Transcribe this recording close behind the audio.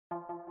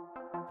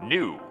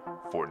New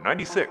for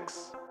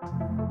 96.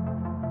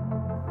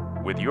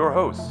 With your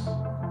hosts,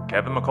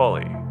 Kevin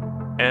McCauley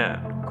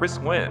and Chris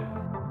Nguyen.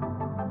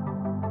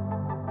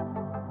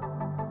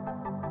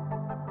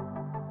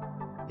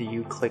 Do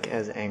you click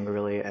as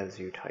angrily as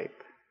you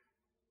type?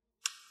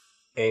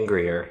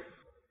 Angrier.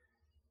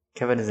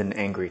 Kevin is an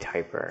angry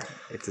typer.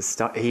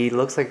 He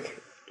looks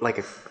like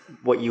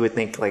what you would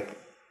think like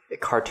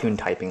cartoon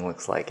typing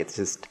looks like.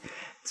 It's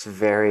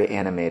very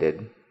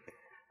animated.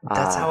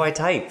 That's how I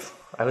type.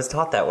 I was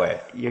taught that way.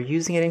 You're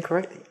using it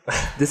incorrectly.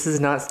 This is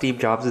not Steve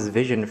Jobs'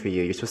 vision for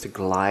you. You're supposed to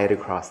glide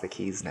across the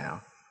keys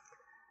now.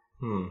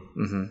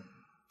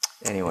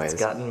 Anyways. It's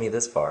gotten me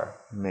this far.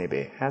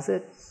 Maybe. Has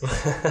it?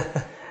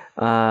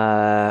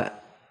 Hi,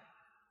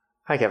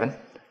 Kevin.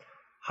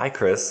 Hi,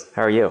 Chris.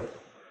 How are you?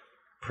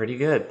 Pretty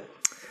good.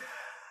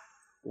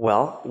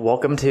 Well,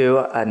 welcome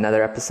to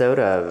another episode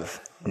of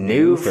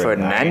New for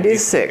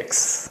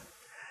 96.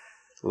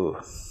 Ooh.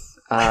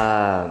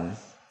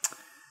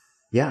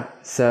 Yeah,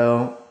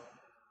 so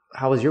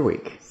how was your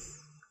week?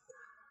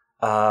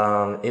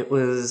 It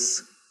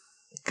was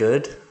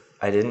good.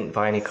 I didn't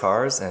buy any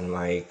cars and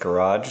my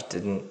garage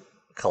didn't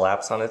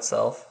collapse on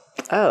itself.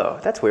 Oh,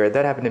 that's weird.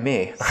 That happened to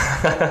me.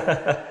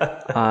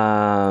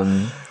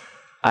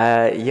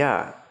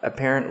 Yeah,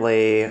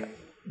 apparently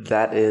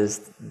that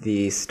is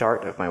the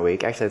start of my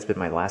week. Actually, it's been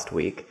my last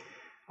week.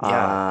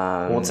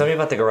 Yeah. Well, tell me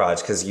about the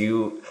garage, because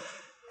you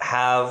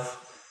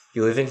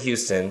live in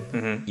Houston.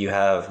 Mm-hmm. You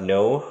have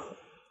no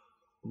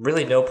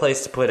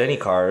place to put any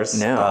cars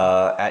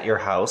at your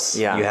house.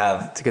 Yeah. You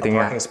have a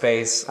parking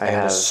space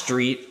and a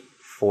street.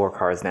 4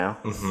 cars now.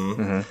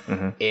 Mm-hmm. Mm-hmm.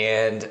 Mm-hmm.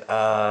 And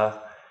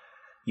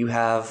you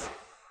have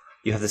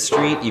the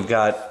street, you've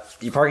got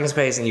your parking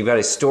space, and you've got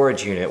a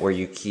storage unit where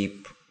you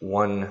keep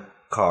one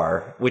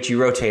car, which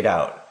you rotate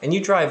out. And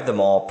you drive them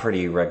all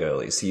pretty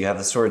regularly. So you have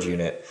the storage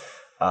unit,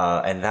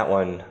 and that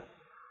one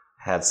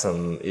had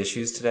some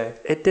issues today.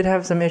 It did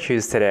have some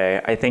issues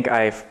today. I think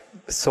I've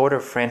sort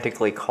of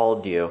frantically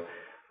called you,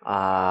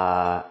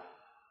 out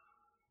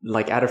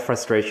of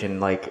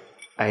frustration. I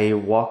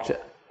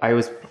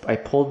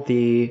pulled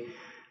the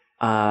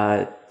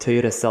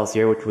Toyota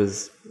Celsior, which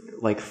was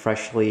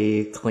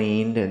freshly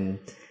cleaned and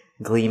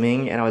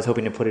gleaming, and I was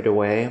hoping to put it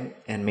away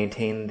and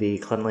maintain the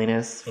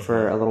cleanliness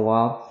for a little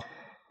while.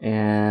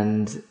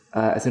 And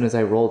as soon as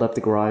I rolled up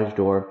the garage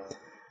door,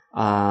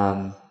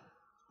 I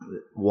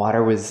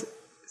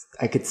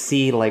could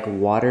see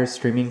water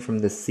streaming from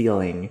the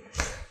ceiling.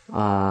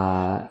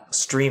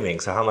 Streaming.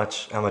 So how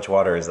much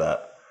water is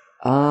that?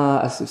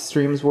 A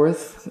stream's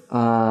worth,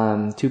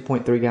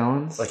 2.3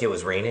 gallons. Like it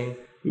was raining?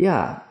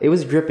 Yeah, it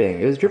was dripping.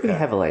 It was dripping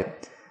heavily.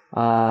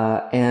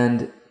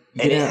 And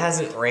it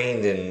hasn't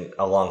rained in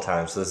a long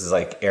time, so this is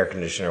like air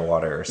conditioner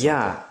water or something.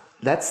 Yeah,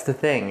 that's the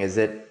thing, is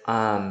that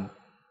when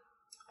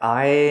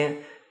I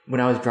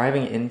was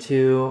driving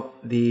into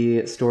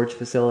the storage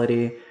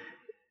facility,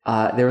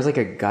 there was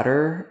a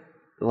gutter,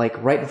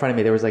 right in front of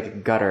me, there was a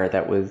gutter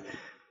that was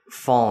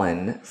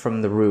fallen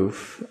from the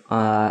roof.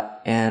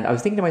 And I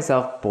was thinking to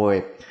myself,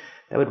 boy,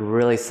 that would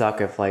really suck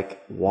if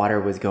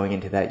water was going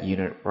into that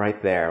unit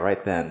right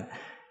then.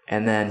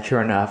 And then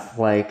sure enough,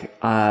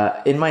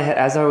 in my head,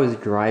 as I was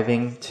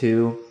driving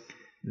to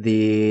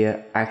the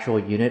actual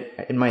unit,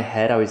 in my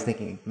head, I was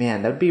thinking,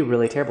 man, that would be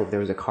really terrible if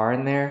there was a car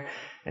in there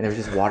and there was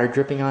just water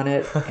dripping on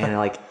it, and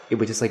it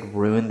would just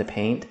ruin the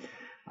paint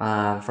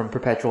from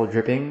perpetual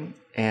dripping.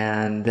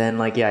 And then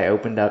I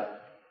opened up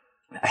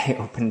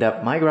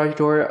my garage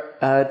door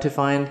to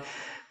find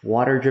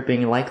water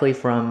dripping, likely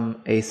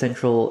from a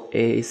central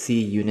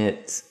AC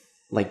unit,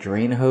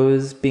 drain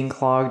hose being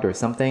clogged or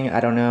something.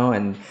 I don't know,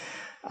 and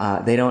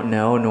they don't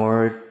know,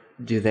 nor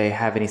do they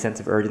have any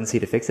sense of urgency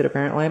to fix it,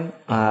 apparently.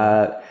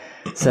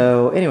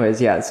 So anyways,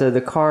 yeah, so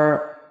the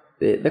car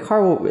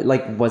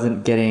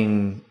wasn't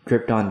getting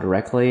dripped on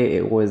directly.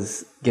 It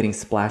was getting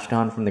splashed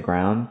on from the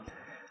ground.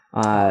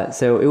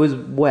 So it was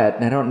wet,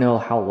 and I don't know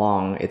how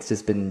long it's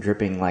just been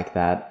dripping like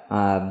that.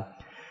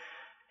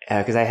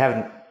 Because I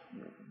haven't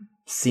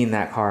seen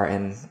that car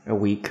in a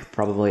week,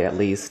 probably at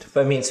least.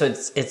 But I mean, so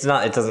it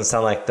doesn't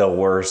sound like the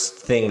worst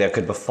thing that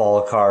could befall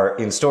a car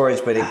in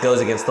storage, but it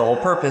goes against the whole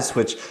purpose,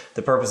 which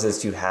the purpose is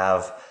to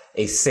have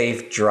a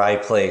safe, dry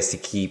place to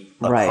keep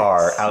a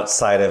car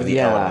outside of the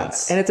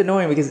elements. And it's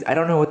annoying because I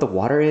don't know what the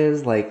water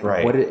is, so I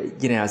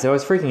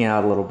was freaking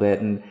out a little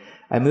bit, and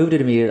I moved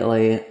it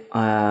immediately,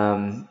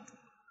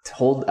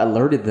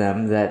 alerted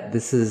them that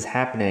this is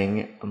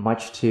happening,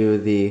 much to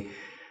the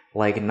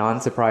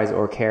non-surprise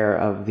or care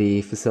of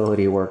the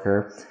facility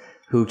worker,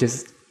 who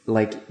just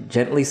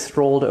gently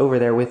strolled over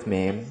there with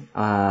me,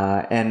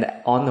 and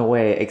on the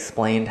way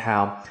explained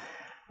how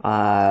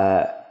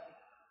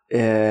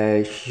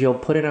she'll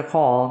put in a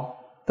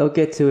call, they'll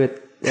get to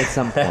it at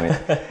some point.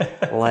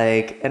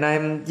 And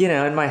I'm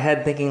in my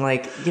head thinking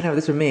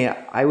this was me,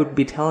 I would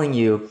be telling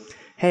you,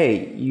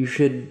 hey, you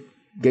should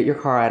get your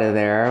car out of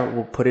there,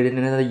 we'll put it in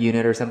another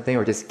unit or something,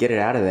 or just get it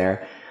out of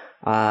there.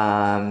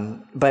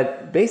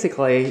 But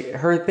basically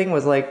her thing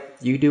was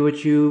you do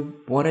what you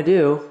want to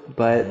do,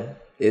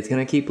 but it's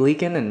going to keep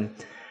leaking. And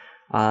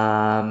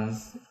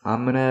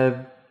I'm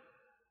gonna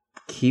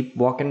keep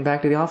walking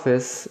back to the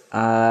office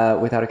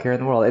without a care in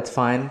the world. It's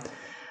fine.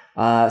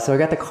 So I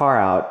got the car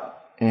out,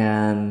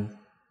 and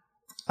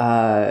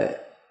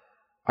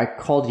I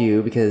called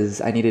you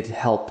because I needed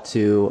help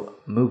to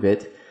move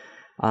it.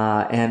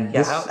 And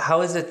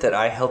how is it that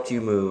I helped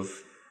you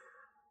move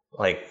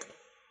like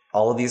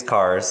all of these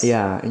cars?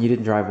 Yeah, and you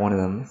didn't drive one of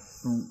them.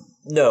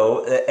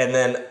 No, and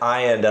then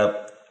I end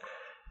up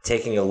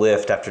taking a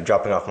lift after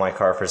dropping off my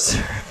car for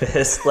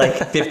service like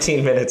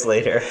 15 minutes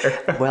later.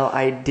 Well,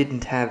 I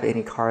didn't have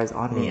any cars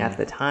on me at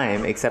the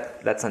time,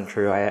 except that's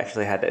untrue. I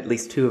actually had at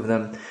least 2 of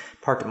them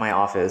parked at my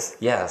office.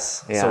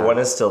 Yes. Yeah. So one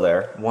is still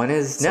there. One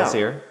is still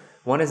here.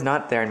 One is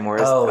not there anymore.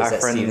 It's Oh, is our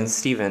that friend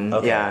Steven.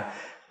 Okay. Yeah.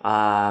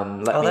 Let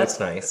me that's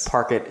nice.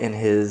 Park it in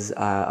his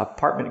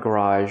apartment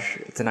garage.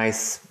 It's a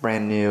nice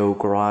brand new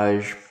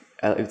garage.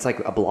 It's like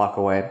a block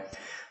away.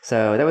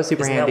 So that was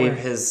super Isn't handy. that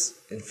where his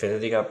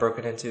Infinity got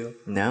broken into?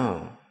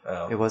 No,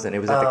 Oh. it wasn't. It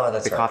was at the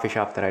right. coffee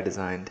shop that I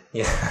designed.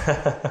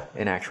 Yeah.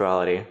 In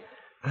actuality,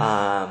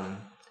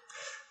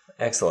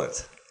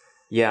 Excellent.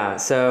 yeah.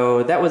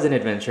 So that was an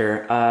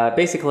adventure.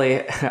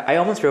 Basically, I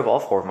almost drove all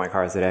 4 of my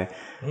cars today,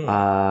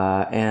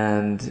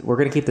 and we're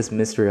gonna keep this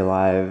mystery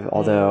alive.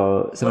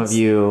 Although some of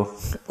you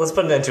Let's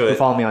put an end to who it.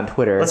 follow me on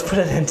Twitter, Let's put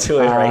an end to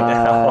it right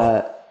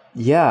now.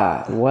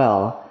 Yeah.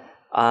 Well,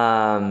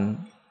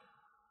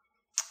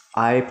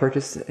 I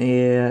purchased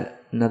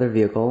another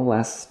vehicle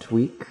last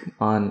week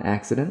on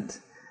accident.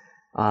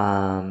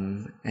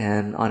 And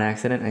on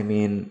accident, I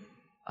mean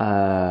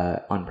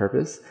on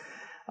purpose.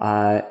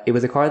 It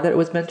was a car that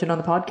was mentioned on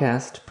the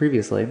podcast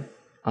previously.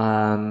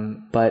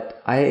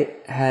 But I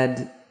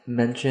had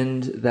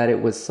mentioned that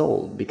it was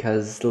sold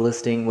because the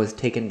listing was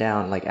taken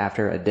down like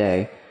after a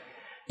day.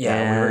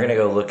 Yeah, we were gonna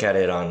go look at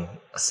it on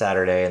a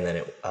Saturday, and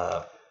then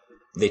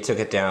they took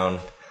it down,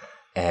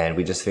 and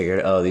we just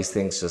figured, these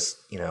things just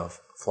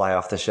fly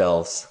off the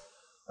shelves.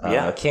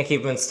 Can't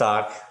keep them in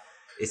stock.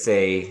 It's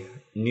a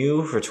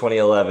new for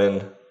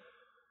 2011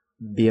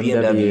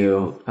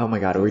 BMW. Oh my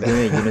God, are we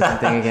doing a Unison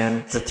thing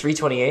again? It's a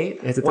 328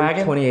 It's a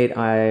wagon?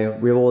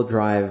 328i rear-wheel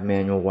drive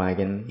manual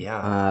wagon.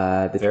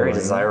 Yeah, the very touring.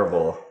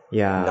 desirable.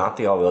 Yeah, Not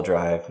the all-wheel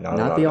drive, not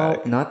the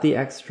automatic. not the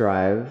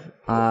X-Drive,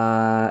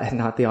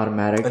 not the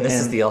automatic. And this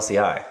is the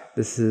LCI.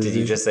 This is. Did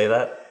you just say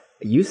that?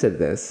 You said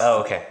this.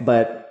 Oh, okay.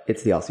 But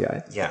it's the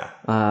LCI. Yeah.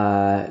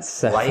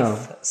 So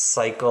Life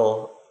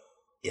cycle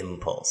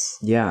impulse.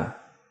 Yeah.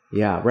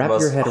 Wrap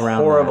Most your head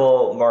around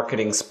horrible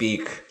marketing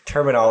speak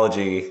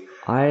terminology. that.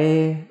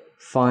 I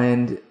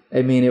find.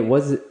 I mean, it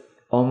was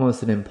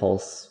almost an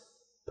impulse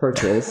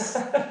purchase,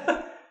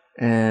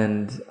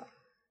 and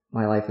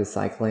my life is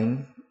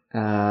cycling.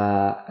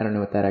 I don't know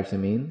what that actually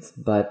means,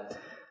 but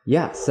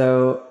yeah,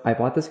 so I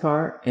bought this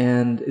car,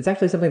 and it's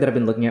actually something that I've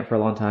been looking at for a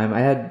long time.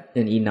 I had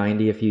an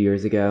E90 a few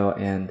years ago,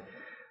 and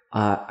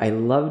I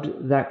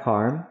loved that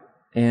car,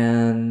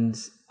 and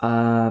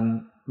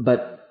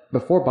but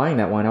before buying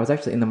that one, I was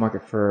actually in the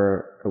market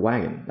for a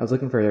wagon. I was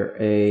looking for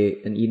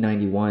an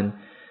E91,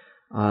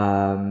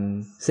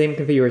 same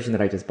configuration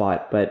that I just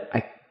bought, but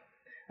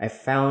I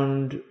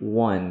found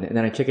one, and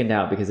then I chickened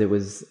out because it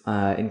was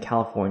in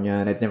California,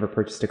 and I'd never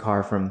purchased a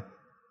car from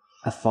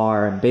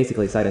afar and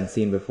basically sight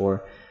unseen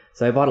before.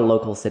 So I bought a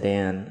local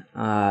sedan.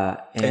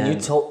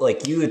 And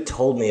you had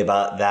told me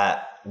about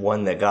that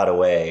one that got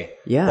away.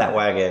 Yeah. That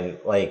wagon,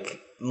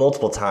 like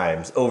multiple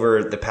times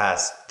over the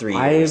past 3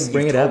 years. I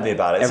bring You've it told up me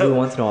about it every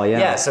once in a while. Yeah.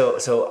 Yeah.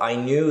 So I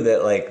knew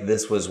that like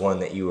this was one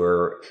that you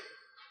were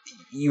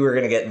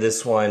going to get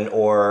this one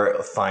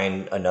or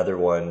find another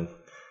one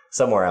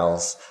somewhere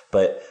else,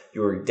 but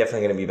you were definitely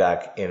going to be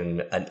back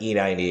in an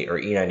E90 or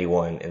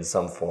E91 in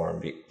some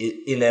form,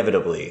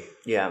 inevitably.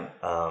 Yeah.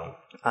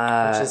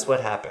 Which is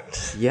what happened.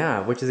 Yeah,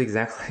 which is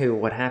exactly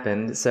what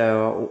happened.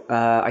 So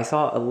I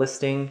saw a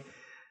listing.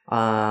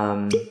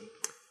 I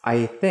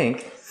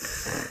think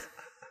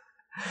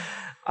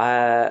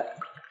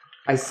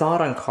I saw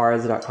it on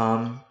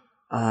cars.com.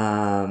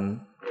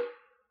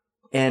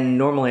 And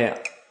normally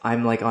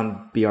I'm like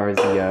on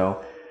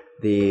BRZO,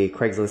 the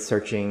Craigslist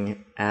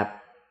searching app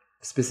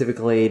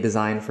specifically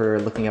designed for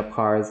looking up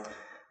cars.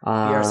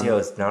 BRZO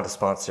is not a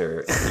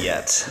sponsor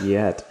yet.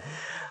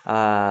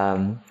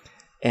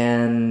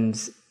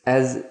 And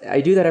as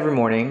I do that every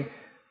morning,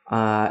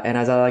 and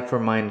as I like to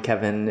remind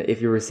Kevin, if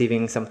you're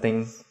receiving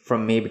something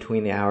from me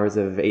between the hours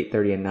of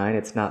 8:30 and 9,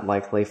 it's not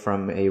likely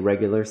from a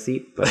regular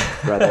seat, but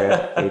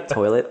rather a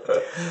toilet.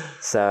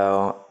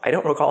 So I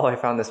don't recall if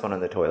I found this one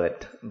on the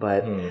toilet.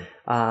 But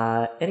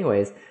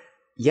anyways,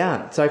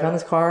 yeah, so I found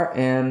this car,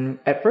 and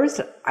at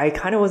first I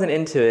kind of wasn't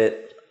into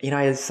it.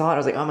 I saw it, I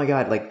was like, oh my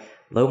God, like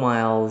low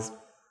miles.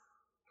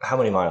 How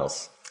many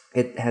miles?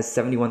 It has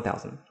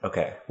 71,000.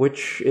 Okay.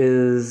 Which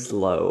is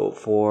low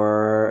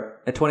for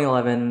a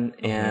 2011,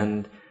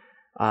 and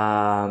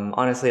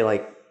honestly,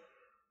 like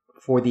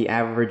for the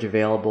average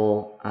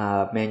available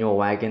manual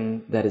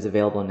wagon that is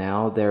available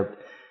now, they're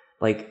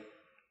like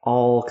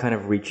all kind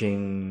of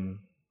reaching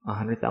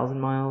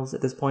 100,000 miles at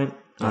this point,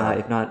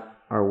 if not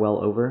are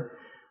well over.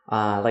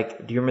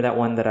 Like, do you remember that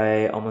one that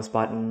I almost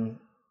bought in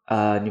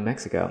New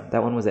Mexico.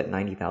 That one was at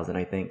 90,000,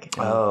 I think.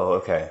 And,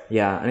 okay.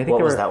 Yeah, and I think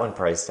What was that one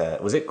priced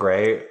at? Was it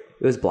gray? It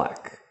was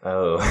black.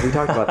 Oh. We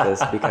talked about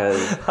this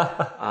because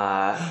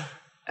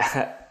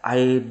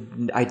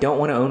I don't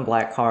want to own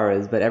black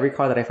cars, but every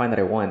car that I find that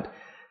I want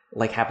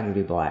like happens to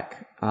be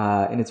black,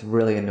 and it's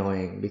really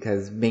annoying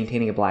because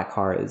maintaining a black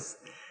car is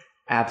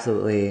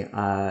absolutely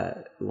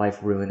life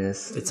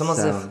ruinous. It's almost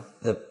as if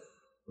the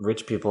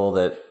rich people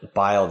that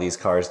buy all these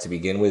cars to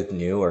begin with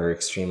new are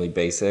extremely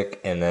basic,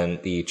 and then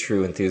the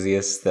true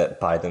enthusiasts that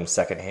buy them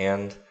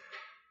secondhand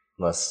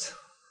must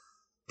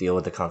deal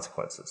with the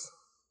consequences.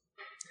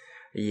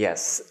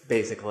 Yes,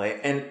 basically.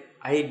 And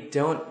I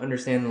don't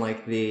understand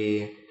like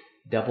the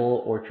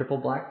double or triple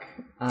black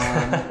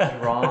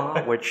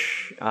draw,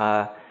 which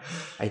I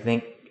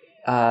think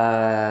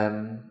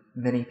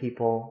many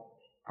people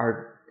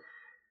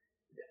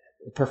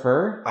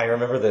prefer. I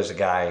remember there's a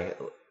guy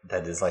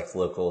that is like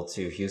local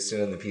to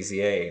Houston in the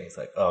PCA, and he's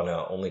like, "Oh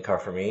no, only car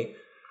for me,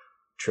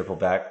 triple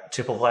black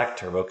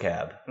turbo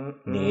cab.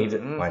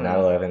 Need my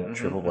 911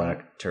 triple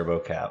black turbo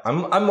cab."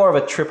 I'm more of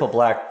a triple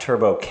black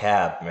turbo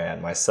cab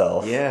man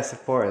myself. Yes,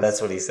 of course.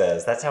 That's what he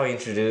says. That's how he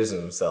introduces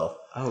himself.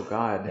 Oh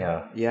God.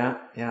 Yeah.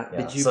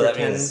 Did you So that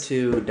pretend means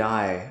to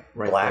die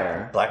right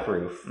there? Black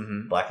roof,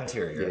 black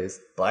interior, Yes.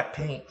 black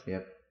paint.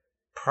 Yep.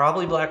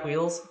 Probably black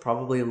wheels,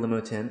 Probably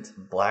limo tint.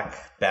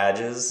 black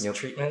badges Yep.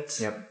 treatment.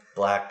 Yep.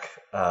 Black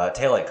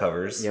taillight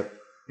covers. Yep.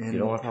 And You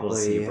don't want people to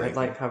see you probably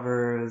braking. headlight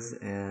covers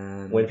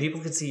and When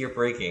people can see you're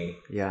braking,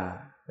 yeah.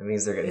 that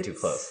means they're getting too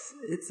close.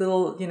 It's a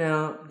little,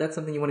 that's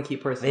something you want to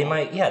keep personal.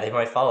 They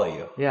might follow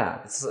you.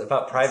 Yeah. It's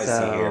about privacy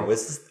So- here.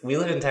 We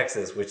live in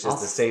Texas, which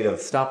is the state of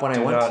Stop when I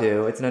do want not-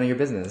 to. It's none of your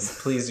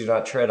business. Please do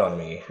not tread on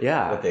me.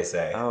 Yeah. What they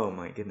say. Oh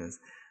my goodness.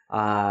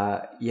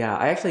 Yeah,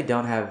 I actually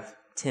don't have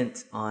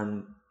tint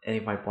on any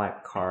of my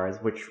black cars,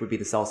 which would be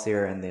the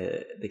Celsior and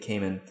the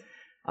Cayman,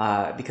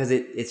 because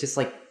it's just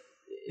like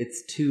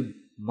it's too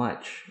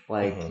much.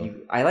 Like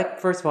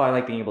first of all, I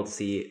like being able to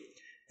see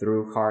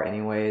through a car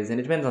anyways, and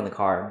it depends on the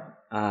car.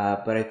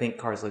 But I think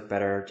cars look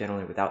better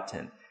generally without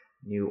tint,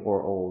 new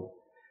or old.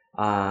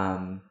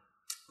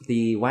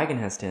 The wagon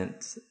has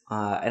tint,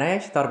 and I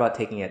actually thought about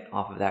taking it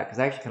off of that because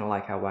I actually kind of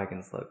like how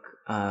wagons look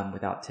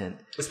without tint.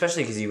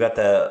 Especially because you've got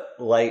the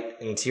light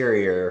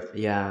interior,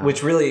 Yeah.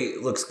 which really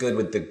looks good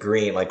with the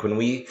green. Like when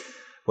we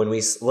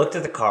looked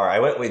at the car, I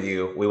went with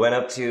you. We went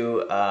up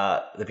to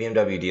the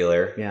BMW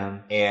dealer, Yeah.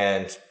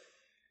 and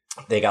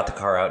they got the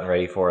car out and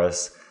ready for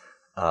us.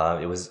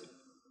 It was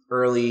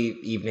early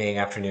evening,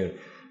 afternoon.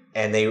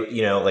 And they,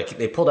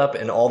 they pulled up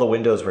and all the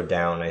windows were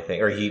down, I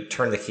think. Or he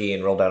turned the key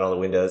and rolled down all the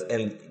windows.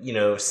 And,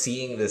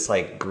 seeing this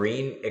like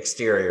green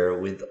exterior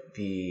with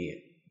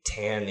the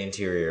tan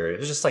interior, it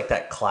was just like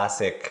that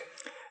classic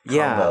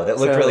combo that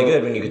looked really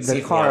good when you could see the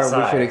from car. the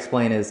outside. We should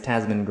explain is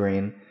Tasman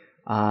green,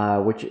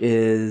 which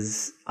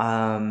is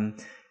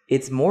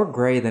it's more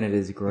gray than it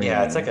is green.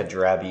 Yeah, it's like a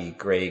drabby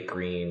gray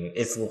green.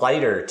 It's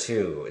lighter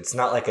too. It's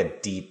not like a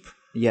deep.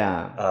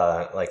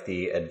 Yeah. Like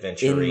the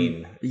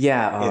adventurine.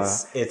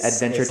 It's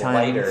Adventure Time.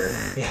 Lighter.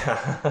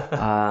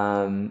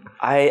 Yeah.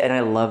 I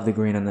love the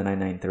green on the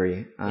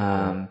 993.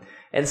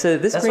 And so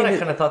this That's green what I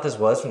kind of thought this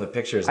was from the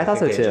pictures. I thought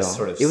think so they too. Just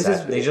sort of It was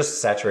just- they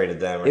just saturated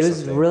them. Or it was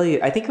something.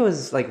 really, I think it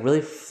was like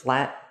really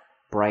flat,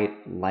 bright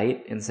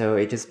light, and so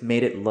it just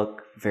made it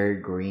look very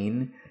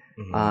green.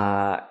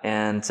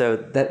 And so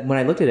that when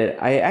I looked at it,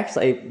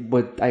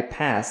 I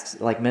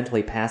passed, like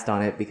mentally passed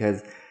on it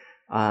because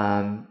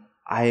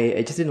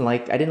I just didn't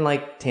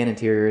like tan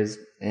interiors,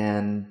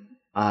 and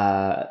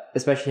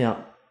especially I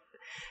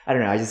don't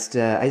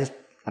know,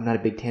 I'm not a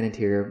big tan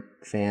interior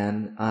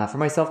fan for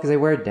myself because I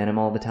wear denim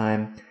all the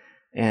time,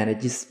 and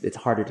it's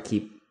harder to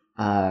keep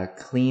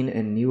clean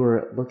and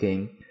newer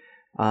looking.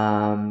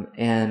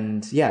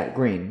 And yeah,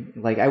 green.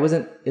 Like I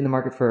wasn't in the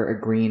market for a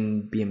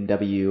green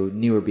BMW,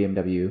 newer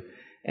BMW,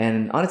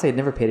 and honestly, I'd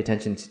never paid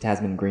attention to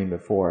Tasman green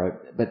before,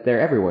 but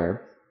they're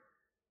everywhere.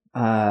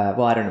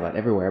 Well, I don't know about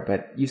everywhere,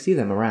 but you see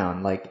them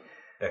around, like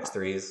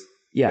X3s.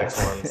 yeah,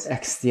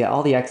 X1s.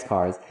 all the X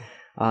cars.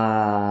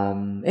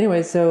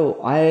 Anyway, so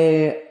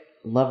I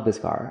love this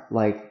car.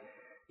 Like,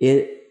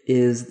 it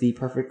is the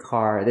perfect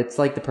car. It's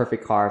like the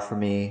perfect car for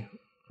me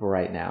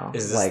right now.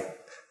 Is this like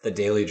the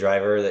daily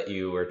driver that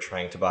you were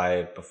trying to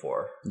buy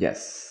before?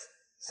 yes.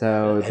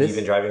 So Have you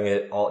been driving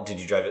it all? Did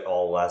you drive it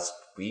all last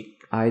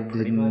week? I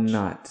did much?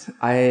 not.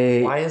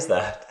 Why is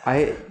that?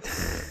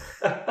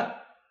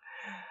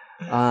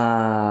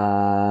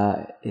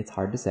 It's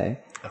hard to say.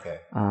 Okay.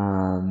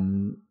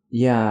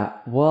 Yeah.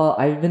 Well,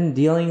 I've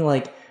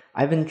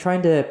been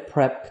trying to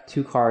prep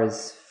 2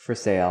 cars for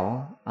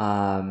sale.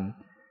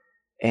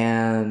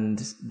 And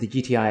the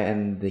GTI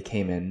and the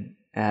Cayman.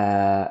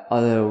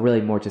 Although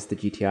really more just the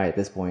GTI at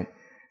this point.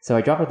 So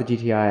I dropped off the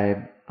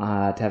GTI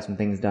to have some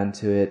things done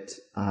to it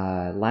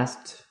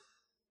last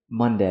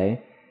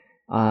Monday.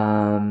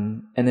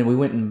 And then we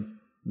went and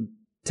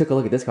took a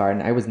look at this car,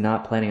 and I was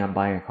not planning on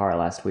buying a car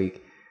last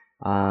week.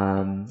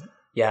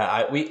 Yeah,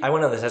 I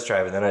went on the test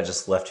drive, and then I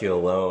just left you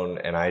alone,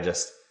 and I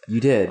just You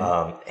did.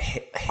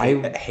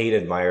 Hate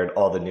admired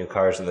all the new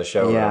cars in the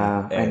showroom.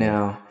 Yeah, I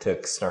know.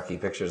 Took snarky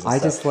pictures and I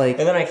stuff. just like...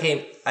 And then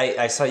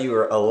I saw you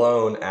were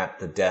alone at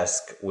the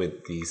desk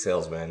with the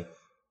salesman.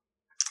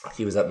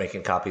 He was up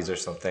making copies or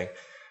something.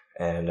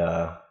 And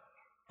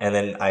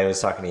then I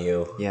was talking to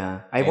you.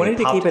 Yeah. I wanted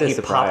to keep it a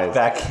surprise.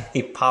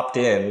 He popped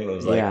in and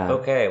was like,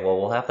 okay, well,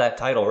 we'll have that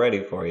title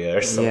ready for you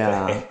or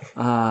something.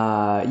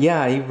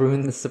 Yeah. He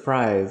ruined the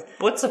surprise.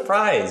 What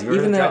surprise? You were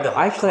Even though,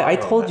 I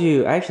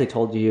actually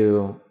told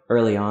you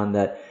early on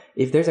that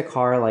if there's a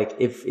car, like,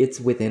 if it's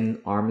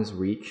within arm's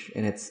reach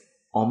and it's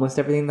almost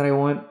everything that I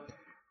want,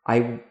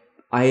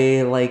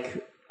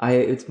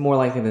 it's more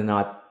likely than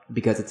not,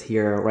 because it's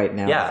here right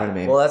now in front of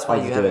me. Well, that's why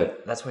you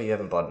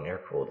haven't bought an air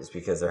cooled, is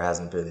because there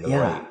hasn't been the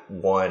right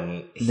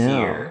one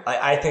here.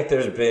 I think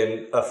there's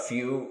been a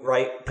few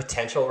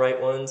potential right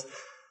ones.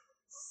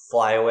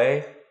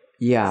 Flyaway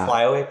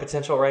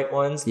potential right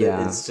ones.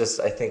 Yeah. It's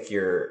just, I think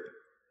you're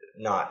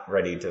not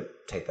ready to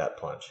take that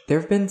plunge. There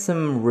have been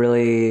some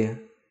really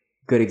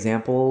good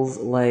examples,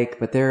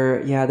 but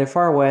they're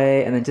far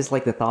away, and then just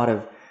like the thought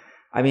of,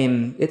 I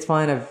mean, it's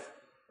fine.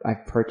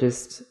 I've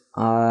purchased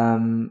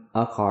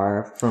a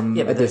car from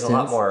but there's distance. a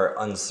lot more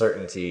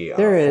uncertainty on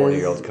a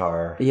 40-year-old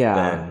car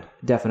than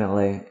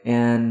definitely,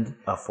 and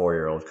a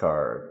 4-year-old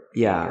car,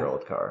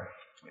 8-year-old car.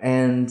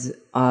 And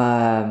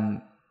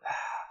I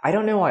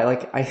don't know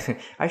why,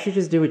 I should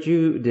just do what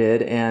you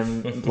did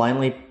and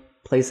blindly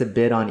place a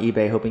bid on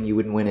eBay hoping you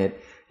wouldn't win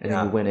it, and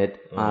then you win it.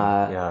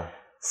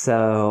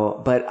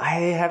 So, but I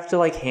have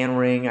to hand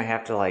ring, I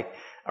have to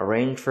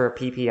arrange for a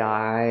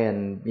PPI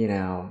and,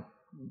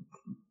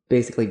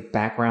 basically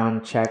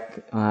background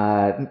check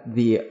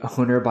the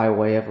owner by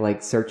way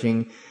of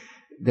searching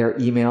their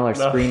email or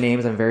screen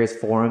names on various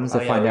forums to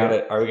find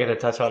out. Are we going to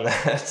touch on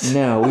that?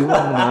 No, we will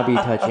not be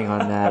touching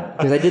on that,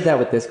 because I did that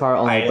with this car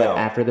only, but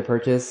after the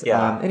purchase.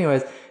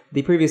 Anyways,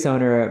 the previous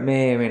owner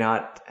may or may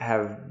not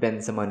have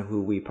been someone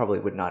who we probably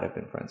would not have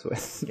been friends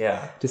with.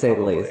 Yeah, to say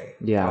the least.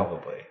 Yeah,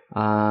 probably.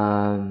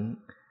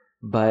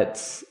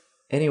 But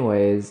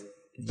anyways.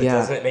 But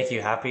doesn't it make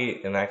you happy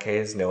in that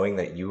case, knowing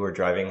that you were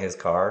driving his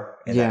car,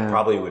 and that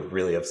probably would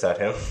really upset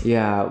him?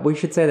 Yeah, we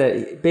should say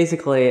that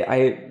basically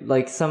I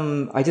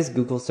just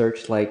Google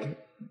searched the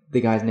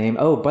guy's name.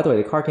 Oh, by the way,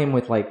 the car came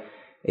with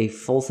a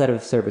full set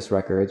of service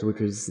records, which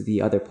was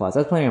the other plus. I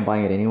was planning on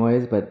buying it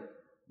anyways, but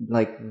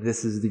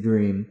this is the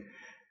dream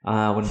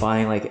when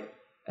buying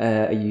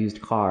a used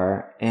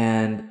car,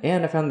 and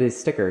I found the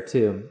sticker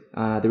too,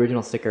 the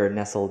original sticker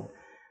nestled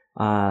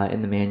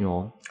in the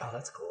manual. Oh,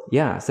 that's cool.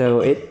 Yeah, so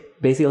it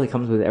basically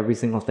comes with every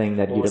single thing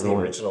that you'd ever want.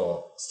 What was the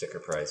original sticker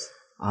price?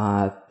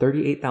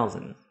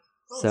 $38,000.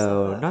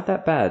 So not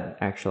that bad,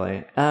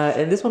 actually.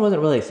 And this one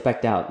wasn't really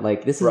spec'd out.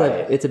 This is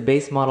it's a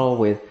base model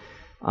with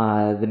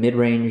the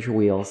mid-range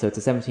wheel, so it's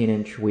a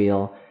 17-inch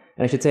wheel.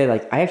 And I should say,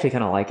 I actually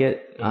kind of like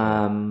it,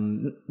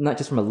 not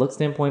just from a look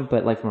standpoint,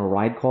 but from a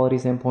ride quality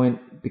standpoint,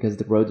 because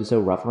the roads are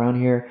so rough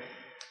around here.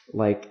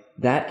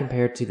 That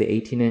compared to the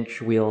 18-inch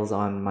wheels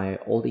on my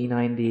old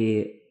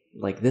E90,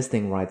 this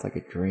thing rides like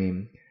a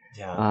dream.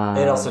 Yeah.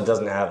 It also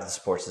doesn't have the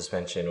sport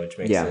suspension, which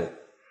makes it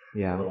a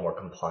little more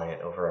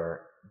compliant over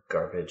our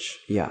garbage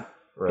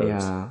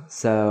roads. Yeah.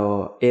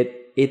 So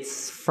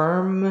it's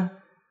firm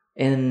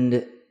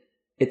and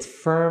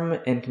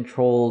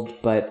controlled,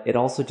 but it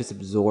also just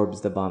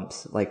absorbs the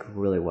bumps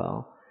really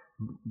well.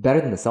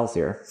 Better than the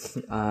Celsior.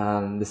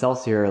 The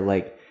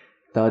Celsior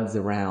thuds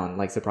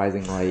around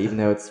surprisingly, even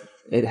though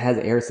it has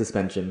air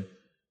suspension.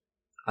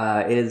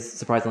 It is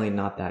surprisingly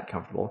not that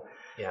comfortable.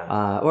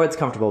 Yeah. Or it's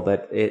comfortable,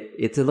 but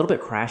it's a little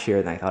bit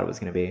crashier than I thought it was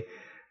going to be.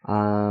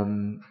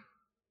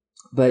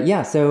 But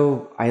yeah,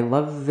 so I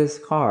love this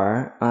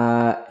car,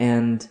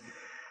 and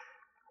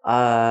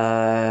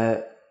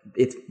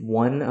it's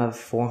one of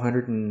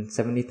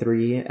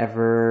 473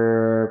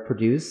 ever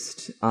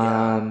produced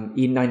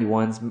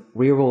E91s,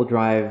 rear-wheel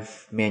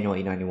drive manual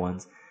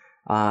E91s,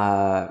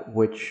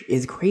 which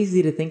is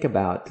crazy to think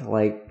about.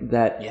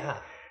 That. Yeah.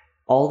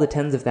 All the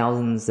tens of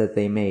thousands that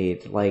they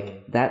made,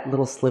 that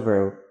little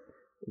sliver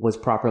was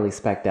properly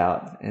spec'd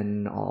out,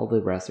 and all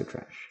the rest are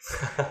trash.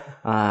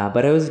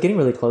 But I was getting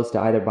really close to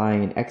either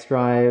buying an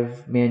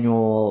X-Drive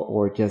manual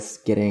or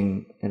just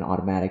getting an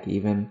automatic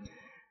even.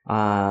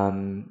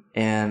 And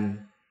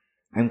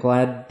I'm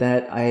glad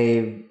that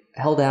I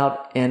held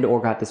out and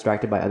or got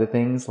distracted by other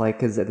things,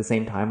 because at the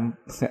same time,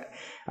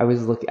 I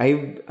was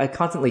I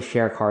constantly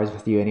share cars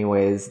with you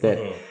anyways, that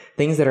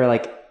things that are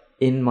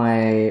in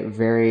my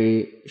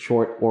very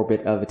short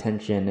orbit of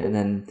attention, and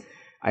then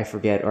I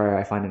forget or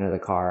I find another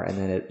car, and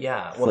then it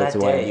floats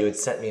that away. Day you had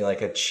sent me a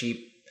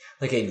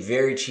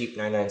very cheap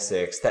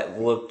 996 that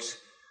looked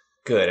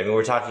good. I mean,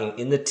 we're talking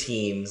in the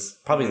teens,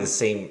 probably the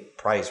same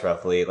price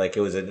roughly. It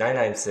was a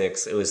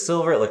 996. It was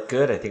silver. It looked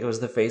good. I think it was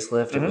the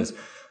facelift. It was,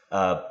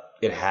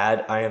 it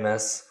had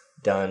IMS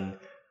done.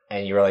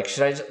 And you were like,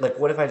 should I just,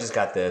 what if I just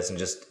got this and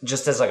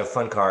just as a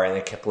fun car, and I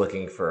kept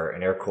looking for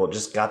an air cooled,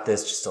 just got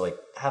this just to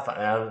have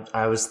fun.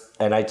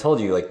 And I told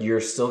you,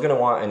 you're still going to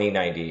want an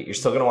E90. You're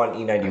still going to want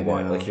an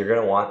E91. You're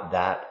going to want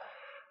that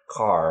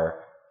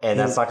car. and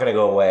that's not going to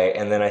go away.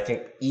 And then I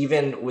think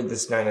even with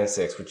this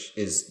 996, which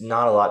is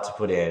not a lot to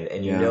put in,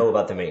 and you know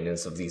about the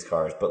maintenance of these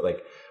cars, but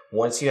like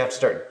once you have to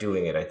start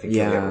doing it, I think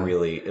you'll get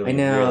really. I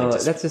know really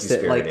that's just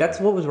it. Like that's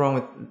what was wrong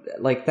with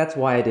like that's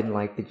why I didn't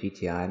like the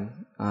GTI,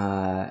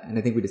 and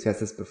I think we discussed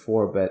this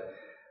before, but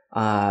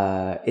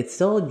it's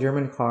still a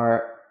German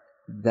car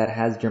that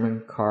has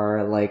German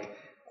car like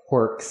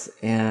quirks,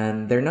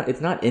 and they're not.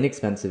 It's not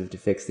inexpensive to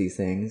fix these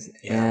things,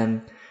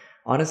 and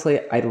honestly,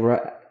 I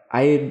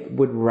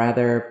would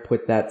rather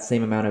put that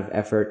same amount of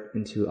effort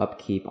into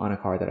upkeep on a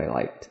car that I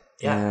liked.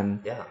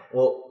 Yeah.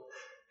 Well,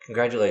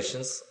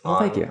 congratulations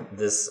thank you.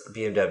 This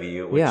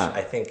BMW, which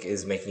I think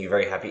is making you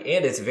very happy,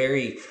 and it is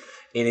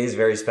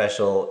very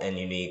special and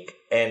unique.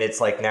 And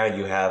it's like now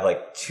you have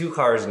like two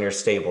cars in your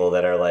stable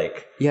that are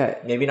like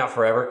maybe not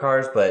forever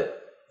cars,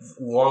 but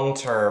long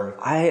term.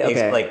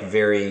 Like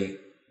very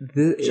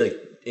like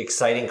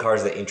exciting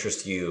cars that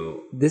interest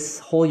you. This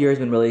whole year has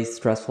been really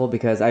stressful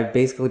because I've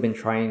basically been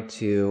trying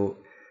to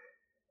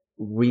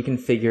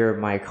reconfigure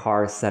my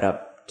car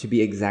setup to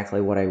be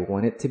exactly what I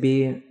want it to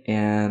be,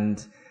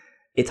 and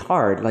it's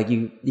hard. Like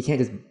you can't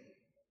just,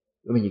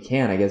 I mean you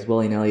can, I guess,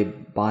 willy-nilly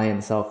buy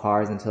and sell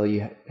cars until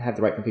you have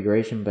the right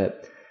configuration,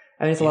 but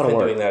I mean it's a lot of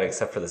work. Doing that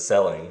except for the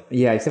selling.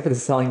 Yeah, except for the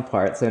selling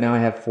part. So now I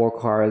have 4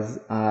 cars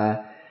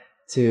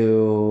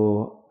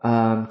to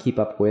keep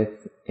up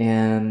with,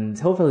 and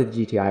hopefully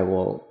the GTI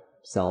will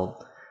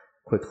sell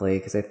quickly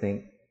because I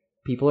think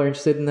people are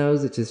interested in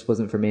those. It just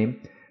wasn't for me.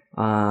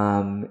 So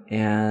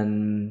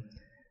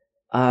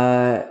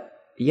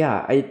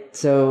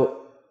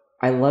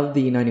I love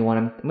the E91.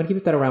 I'm gonna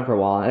keep that around for a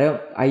while.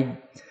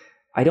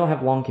 I don't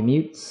have long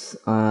commutes.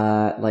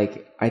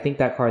 Like I think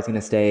that car is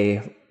gonna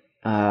stay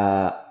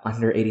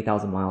under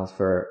 80,000 miles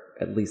for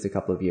at least a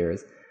couple of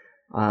years.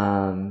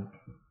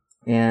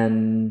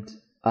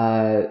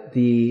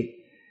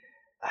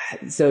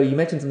 So you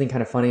mentioned something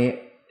kind of funny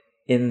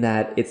in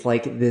that it's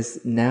like this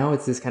now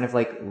it's this kind of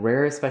like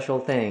rare special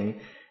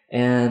thing,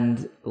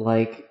 and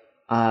like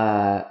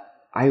I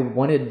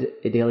wanted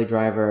a daily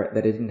driver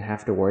that I didn't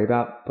have to worry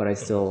about, but I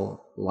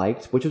still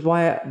liked, which is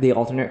why the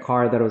alternate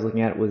car that I was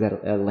looking at was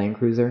a Land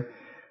Cruiser,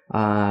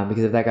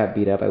 because if that got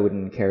beat up I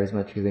wouldn't care as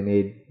much because they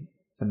made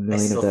a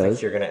million of those. I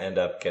think you're going to end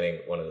up getting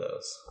one of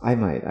those. I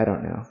might. I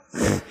don't know.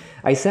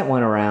 I sent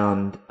one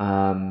around.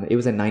 It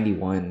was a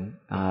 91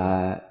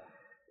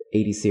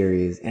 80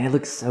 series, and it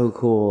looked so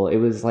cool. It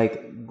was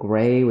like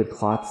gray with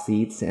cloth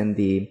seats, and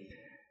the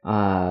just to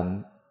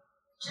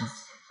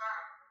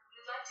confirm,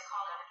 you'd like to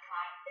call it a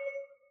client?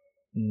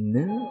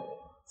 No.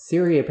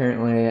 Siri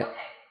apparently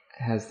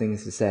has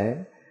things to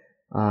say.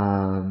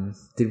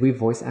 Did we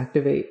voice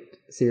activate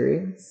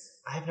Siri?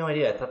 I have no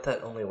idea. I thought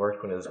that only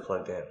worked when it was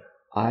plugged in.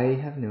 I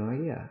have no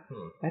idea.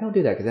 I don't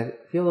do that because I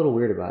feel a little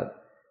weird about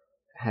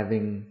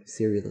having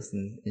Siri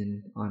listen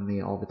in on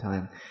me all the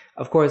time.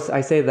 Of course,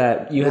 I say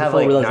that you with have full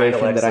like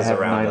realization that I have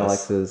 9 us.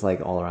 Alexas like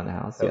all around the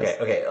house. Okay,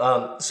 yes. Okay.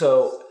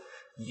 So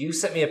you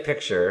sent me a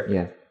picture.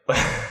 Yeah.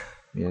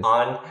 Yes.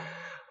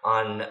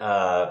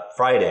 on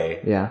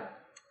Friday. Yeah.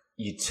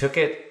 You took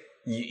it.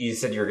 You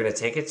said you were going to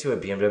take it to a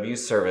BMW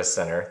service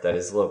center that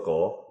is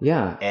local.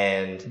 Yeah.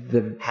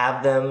 And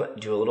have them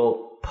do a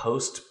little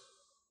post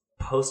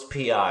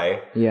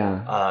PI.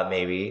 Yeah.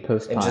 Maybe.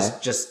 Post PI. And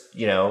just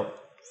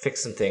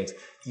fix some things.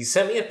 You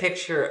sent me a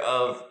picture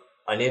of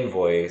an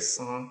invoice,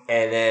 and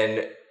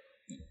then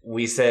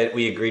we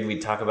agreed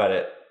we'd talk about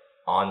it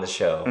on the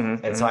show,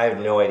 so I have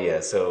no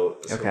idea. So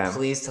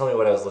please tell me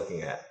what I was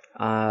looking at,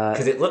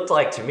 because it looked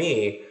like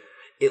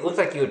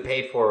you had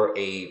paid for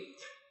a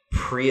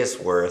Prius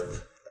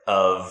worth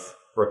of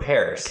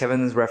repairs.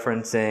 Kevin's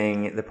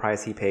referencing the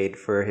price he paid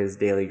for his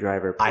daily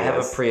driver Prius. I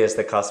have a Prius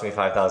that cost me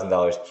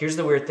 $5,000. Here's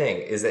the weird thing,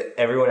 is that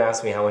everyone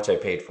asks me how much I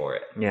paid for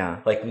it. Yeah.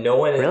 Like no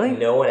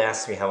one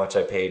asks me how much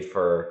I paid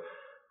for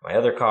my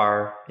other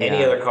car,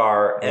 any other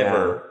car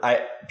ever.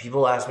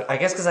 People ask me, I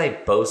guess because I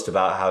boast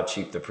about how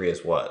cheap the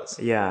Prius was.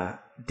 Yeah.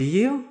 Do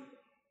you?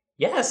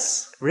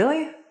 Yes.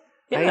 Really?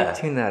 Yeah. I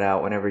tune that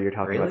out whenever you're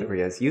talking about the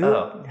Prius. You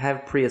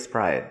have Prius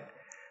pride.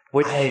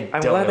 Which I'm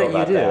glad that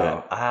you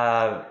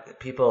do.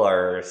 People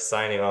are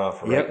signing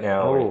off right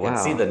now. You can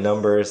see the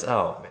numbers.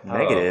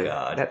 Negative. Oh,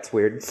 God. That's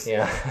weird.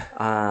 Yeah.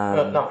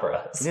 Not for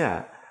us.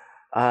 Yeah.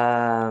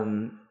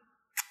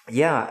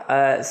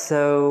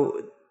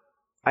 So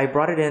I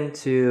brought it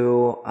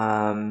into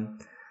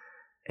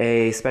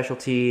a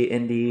specialty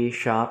indie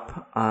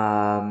shop,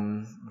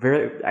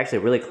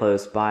 really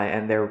close by,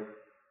 and they're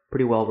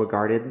pretty well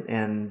regarded,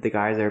 and the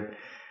guys are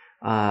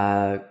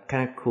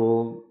kind of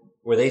cool.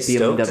 Were they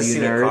stoked to see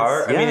nerds. The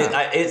car? Yeah. I mean,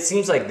 it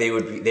seems like they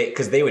would be,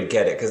 because they would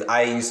get it, because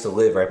I used to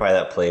live right by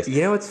that place.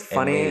 You know what's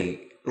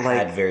funny? And they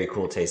had very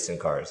cool taste in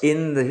cars.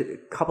 In the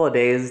couple of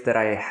days that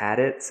I had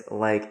it,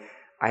 I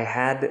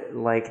had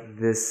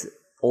this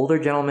older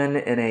gentleman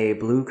in a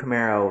blue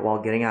Camaro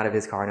while getting out of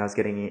his car, and I was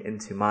getting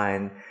into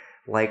mine,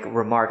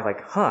 remark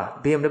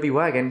BMW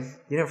wagon,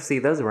 you never see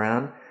those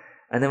around.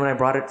 And then when I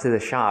brought it to the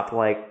shop,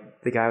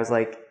 the guy was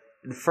the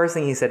first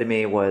thing he said to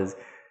me was,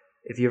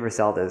 if you ever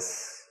sell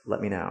this, let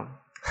me know.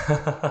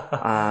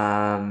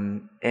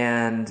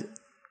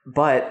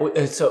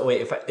 But So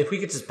wait, if we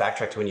could just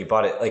backtrack to when you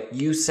bought it, like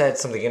you said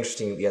something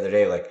interesting the other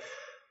day, like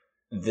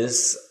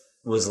this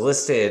was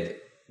listed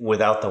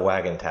without the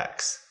wagon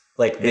tax.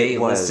 Like they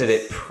listed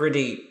it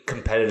pretty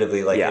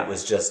competitively, like it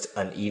was just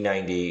an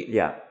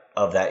E90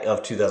 of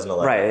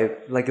 2011.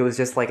 Right, like it was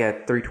just like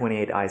a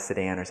 328i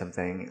sedan or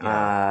something.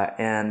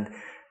 And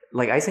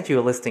like I sent you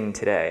a listing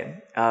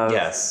today of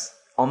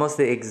almost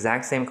the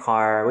exact same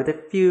car with a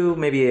few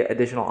maybe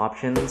additional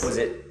options. Was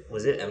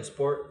it M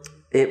Sport?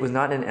 It was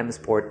not an M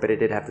Sport, but it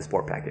did have the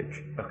Sport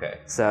package. Okay.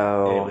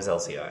 So and it was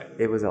LCI.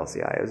 It was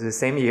LCI. It was the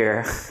same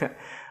year.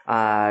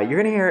 You're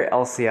going to hear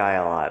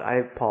LCI a lot. I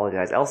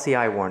apologize.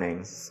 LCI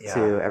warning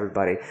to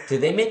everybody.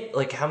 Did they make,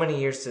 like, how many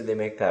years did they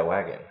make that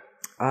wagon?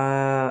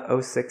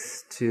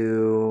 06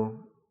 to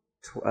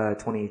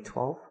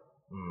 2012.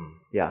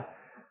 Yeah.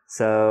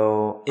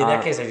 So in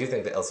that case, I do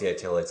think the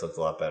LCI taillights look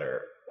a lot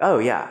better. Oh,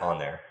 yeah. On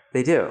there.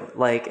 They do.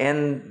 Like,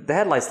 and the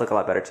headlights look a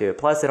lot better too.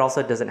 Plus, it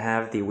also doesn't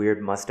have the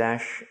weird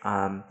mustache,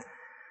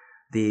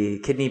 the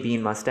kidney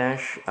bean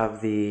mustache of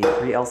the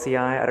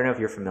pre-LCI. I don't know if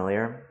you're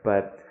familiar,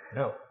 but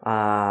no.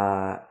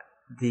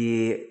 Do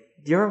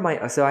you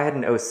remember so I had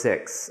an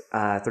 06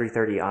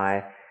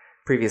 330i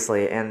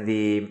previously, and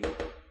the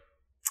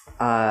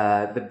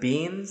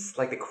beans,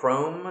 like the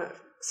chrome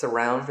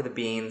surround for the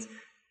beans,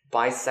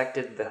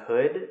 bisected the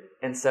hood,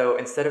 and so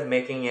instead of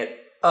making it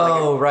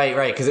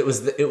right, because it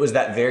was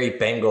that very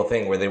Bengal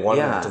thing where they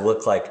wanted it to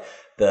look like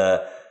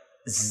the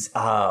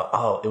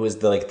it was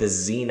the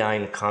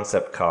Z9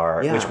 concept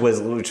car, which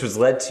was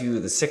led to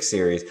the 6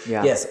 Series.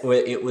 Yeah. Yes,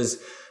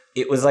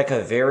 it was like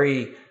a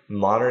very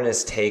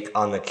modernist take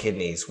on the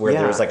kidneys, where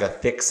there was like a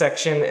thick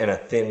section and a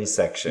thin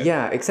section.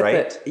 Yeah,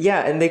 except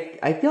that and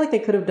I feel like they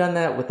could have done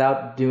that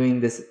without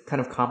doing this kind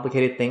of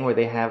complicated thing where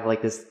they have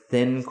like this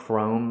thin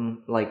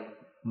chrome like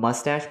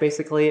mustache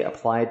basically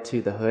applied to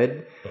the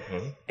hood,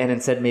 and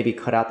instead maybe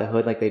cut out the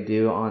hood like they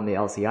do on the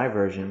LCI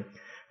version.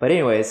 But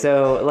anyway,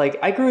 so like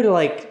I grew to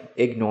like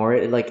ignore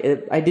it. Like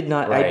I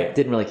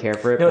didn't really care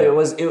for it. No, it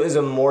was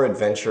a more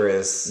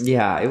adventurous,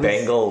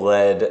 Bengal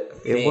led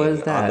thing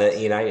on the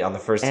E90, on the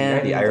first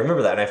E90. I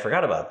remember that, and I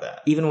forgot about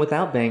that. Even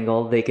without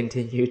Bengal, they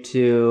continue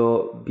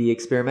to be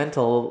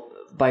experimental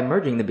by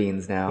merging the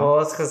beans now. Well,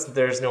 that's because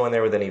there's no one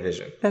there with any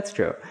vision. That's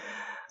true.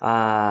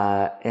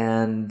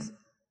 And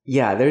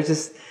yeah, there's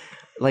just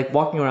like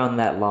walking around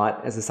that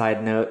lot as a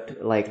side note,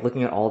 like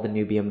looking at all the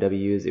new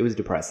BMWs, it was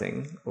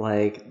depressing.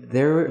 Like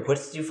what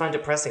did you find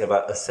depressing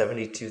about a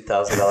 $72,000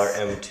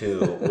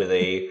 M2 with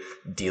a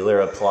dealer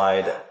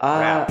applied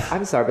wrap?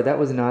 I'm sorry, but that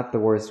was not the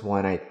worst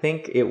one. I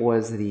think it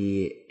was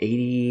the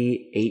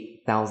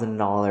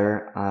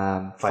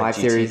 $88,000 5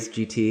 Series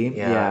GT.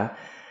 Yeah.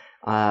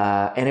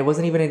 And it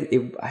wasn't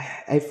even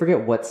I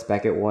forget what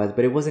spec it was,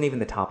 but it wasn't even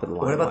the top of the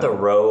line. What about the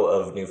row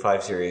of new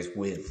 5 Series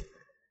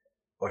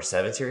or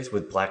 7 Series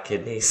with black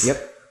kidneys?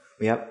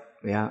 Yep.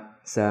 Yeah.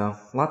 So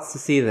lots to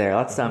see there.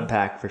 Lots to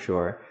unpack for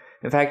sure.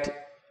 In fact,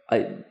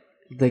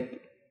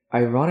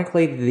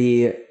 ironically,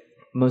 the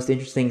most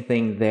interesting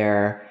thing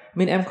there, I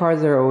mean, M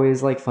cars are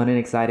always like fun and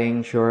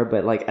exciting, sure,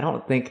 but like I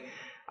don't think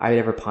I would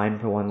ever pine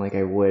for one like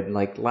I would.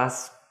 Like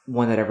last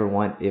one that I ever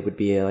want, it would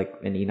be like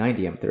an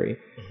E90 M3.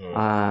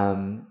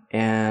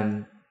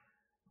 And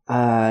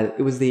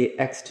it was the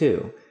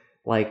X2.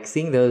 Like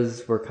seeing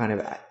those were kind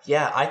of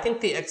I think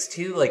the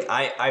X2, like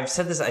I've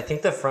said this, I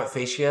think the front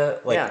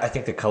fascia, I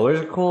think the colors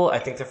are cool. I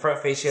think the front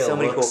fascia so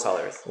many cool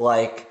colors.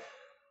 Like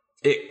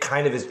it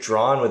kind of is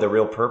drawn with a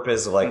real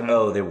purpose of like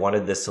they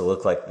wanted this to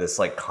look like this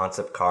like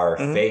concept car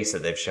face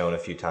that they've shown a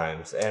few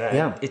times,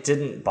 and it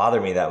didn't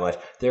bother me that much.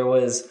 There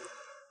was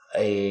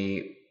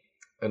an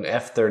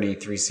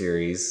F33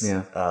 Series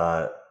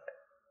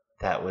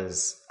that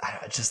was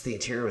just the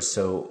interior was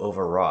so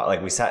overwrought.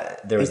 Like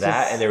there was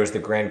that, and there was the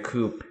Grand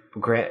Coupe.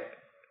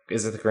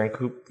 Is it the Grand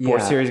Coupe? 4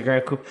 Series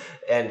Grand Coupe.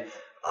 And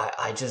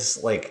I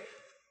just like,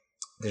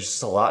 there's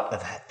just a lot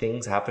of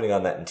things happening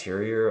on that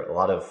interior. A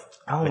lot of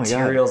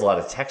materials, a lot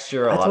of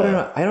texture. I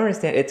don't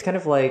understand. It's kind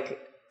of like,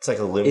 it's like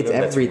aluminum. It's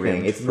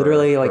everything. It's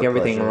literally like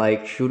everything.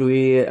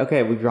 Pleasure. Like,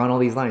 we've drawn all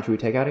these lines. Should we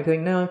take out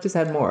anything? No, just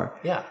add more.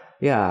 Yeah.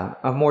 Yeah.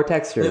 More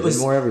texture. It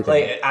was more everything.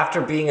 Like after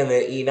being in the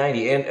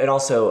E90 and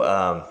also,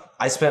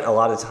 I spent a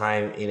lot of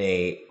time in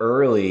a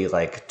early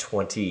like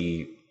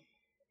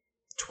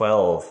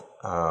 2012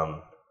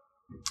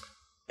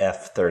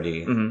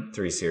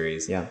 F33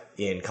 Series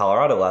in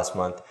Colorado last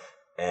month,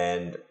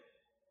 and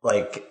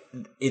like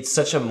it's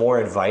such a more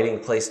inviting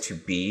place to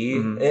be,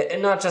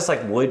 and not just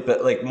like wood,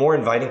 but like more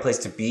inviting place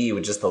to be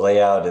with just the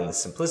layout and the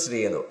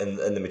simplicity and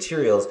the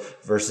materials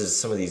versus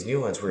some of these new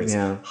ones where it's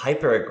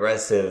hyper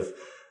aggressive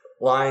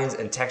lines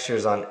and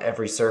textures on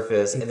every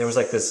surface, and there was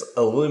like this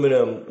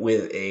aluminum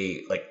with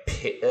a like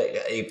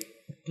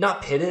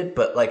not pitted,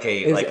 but like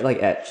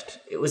like etched.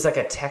 It was like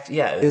a text.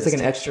 Yeah, it was like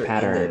an etched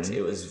pattern.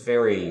 It was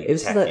very. It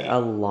was a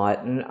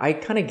lot, and I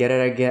kind of get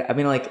it. I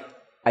mean, like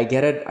I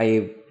get it.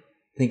 I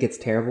think it's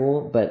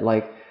terrible, but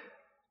like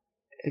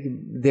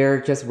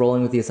they're just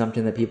rolling with the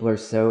assumption that people are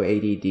so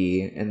ADD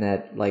and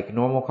that like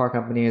normal car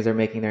companies are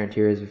making their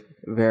interiors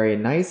very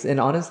nice and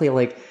honestly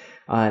like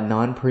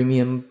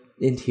non-premium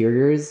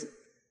interiors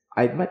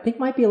I think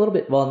might be a little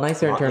bit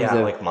nicer in terms of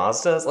like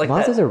Mazdas. Like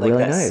Mazdas are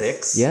really nice.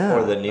 6 yeah,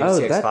 or the new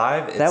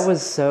CX-5. That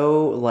was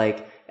so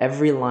like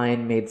every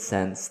line made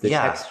sense. The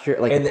texture,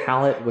 like the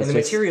palette was, and the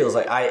materials.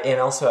 Like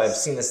I've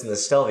seen this in the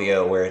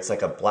Stelvio where it's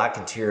like a black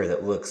interior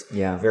that looks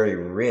very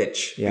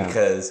rich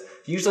because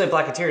usually a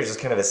black interior is just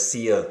kind of a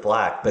sea of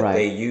black, but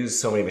they use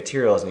so many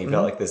materials and you've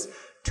got like this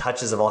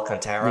touches of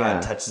Alcantara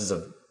and touches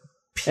of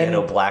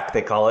piano black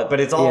they call it, but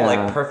it's all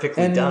like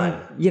perfectly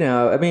done. You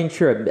know, I mean,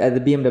 sure, the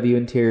BMW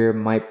interior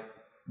might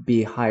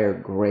be higher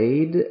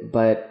grade,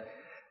 but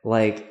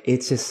like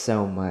it's just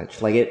so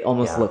much. Like it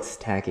almost looks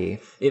tacky.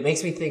 It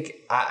makes me think,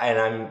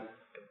 and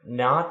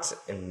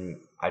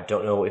I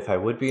don't know if I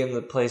would be in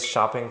the place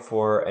shopping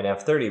for an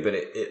F30, but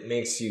it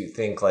makes you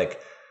think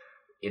like,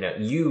 you know,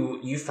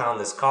 you found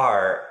this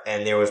car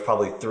and there was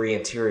probably 3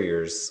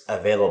 interiors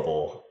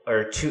available,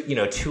 or 2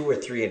 or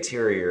 3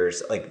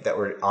 interiors like that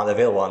were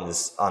available on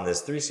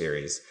this 3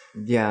 Series.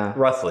 Yeah,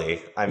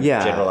 roughly. I'm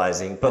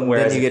generalizing, but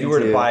whereas if you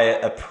were to buy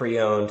a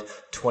pre-owned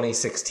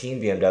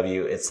 2016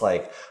 BMW, it's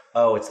like,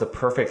 oh, it's the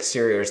perfect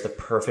exterior, it's the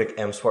perfect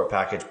M Sport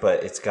package,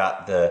 but it's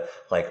got the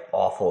like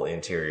awful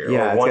interior.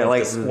 Yeah, or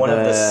one of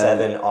the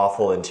 7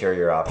 awful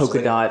interior options.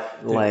 Polka dot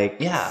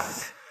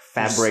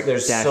fabric.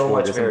 There's so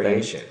much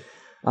variation.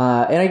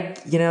 And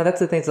that's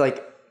the thing. It's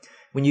like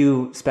when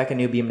you spec a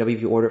new BMW,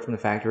 if you order it from the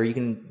factory,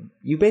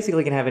 you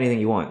basically can have anything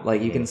you want.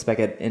 Like you can spec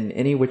it in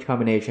any which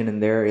combination,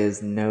 and there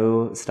is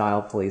no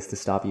style police to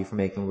stop you from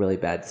making really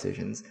bad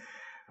decisions.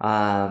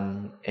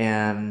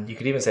 And you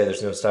could even say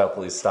there's no style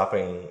police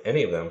stopping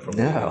any of them from.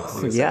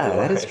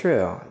 That is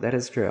true. That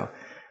is true.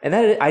 And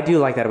I do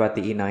like that about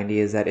the E90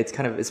 is that it's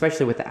kind of,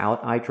 especially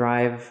without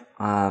iDrive,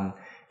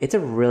 it's a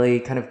really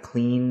kind of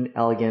clean,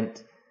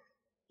 elegant,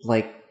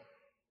 like.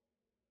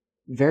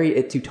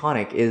 Very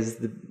Teutonic is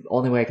the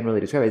only way I can really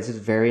describe it. It's just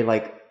very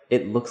like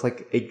it looks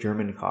like a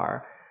German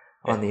car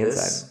on the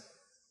inside.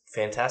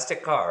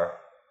 Fantastic car.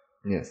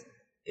 Yes,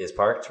 is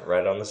parked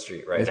right on the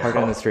street right now. It's parked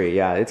on the street.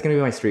 Yeah, it's gonna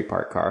be my street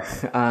park car.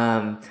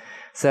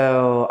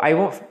 So I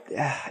won't.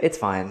 It's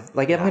fine.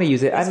 Like I'm gonna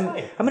use it. I'm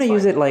gonna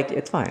use it. Like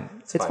it's fine.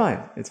 It's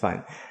fine. It's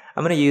fine.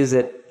 I'm gonna use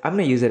it. I'm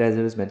gonna use it as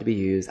it was meant to be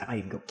used. I might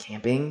even go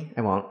camping.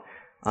 I won't.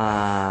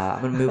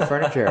 I'm gonna move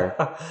furniture,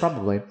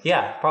 probably.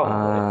 Yeah,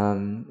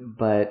 probably.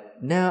 But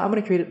no, I'm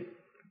gonna treat it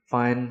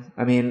fine.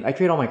 I mean, I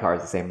treat all my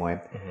cars the same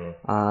way.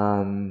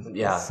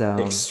 So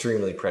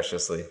extremely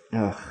preciously.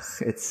 Ugh,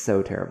 it's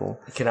so terrible.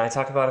 Can I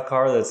talk about a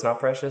car that's not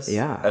precious?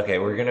 Yeah. Okay,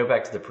 we're gonna go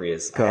back to the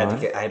Prius. I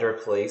had to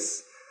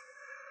replace.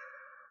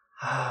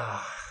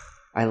 I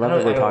love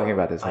that we're talking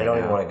about this right now. I don't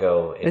even want to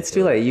go. It's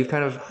too late. You've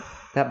kind of.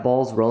 That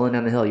ball's rolling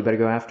down the hill. You better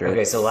go after it.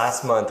 Okay, so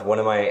last month, one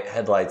of my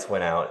headlights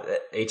went out.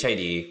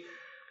 HID.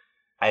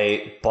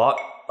 I bought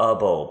a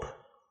bulb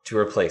to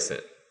replace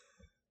it.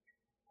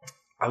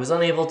 I was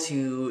unable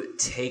to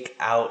take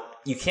out...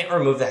 You can't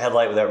remove the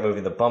headlight without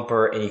removing the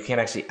bumper, and you can't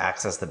actually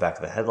access the back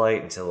of the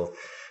headlight until...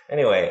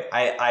 Anyway,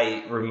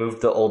 I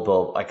removed the old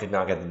bulb. I could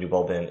not get the new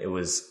bulb in.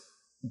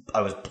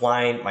 I was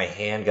blind. My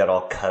hand got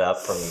all cut up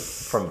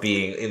from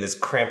being in this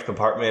cramped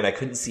compartment. I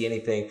couldn't see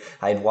anything.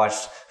 I had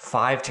watched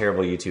 5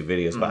 terrible YouTube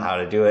videos about how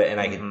to do it, and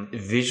I could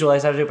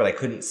visualize how to do it, but I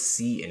couldn't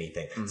see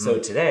anything. So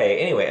today,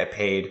 anyway, I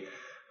paid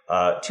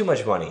too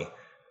much money.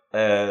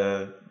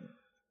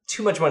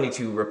 Too much money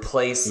to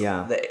replace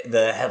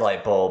the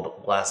headlight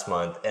bulb last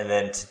month, and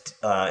then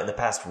in the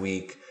past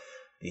week,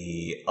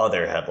 the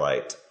other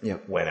headlight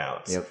went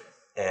out.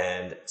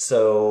 And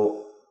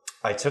so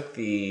I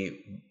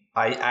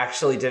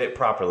actually did it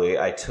properly.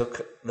 I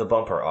took the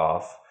bumper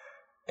off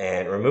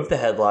and removed the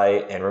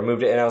headlight and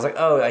removed it. And I was like,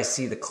 oh, I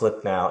see the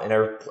clip now. And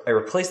I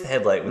replaced the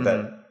headlight with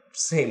that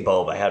same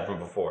bulb I had from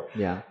before.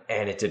 Yeah.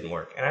 And it didn't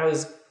work. And I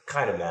was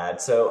kind of mad.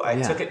 So I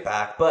took it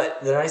back.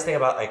 But the nice thing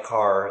about a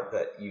car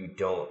that you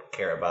don't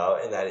care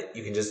about and that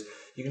you can just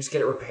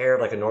get it repaired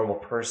like a normal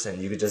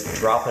person. You could just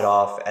drop it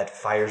off at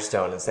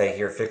Firestone and say,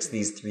 here, fix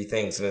these 3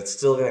 things. And it's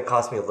still going to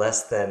cost me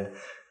less than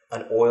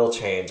an oil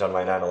change on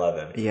my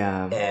 911.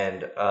 Yeah.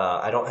 And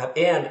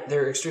and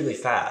they're extremely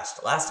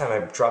fast. Last time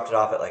I dropped it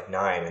off at like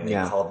 9 and they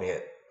called me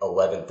at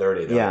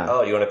 11:30. They're like,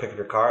 oh, you want to pick up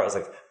your car? I was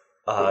like,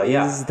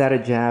 Is that a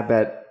jab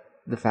at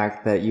the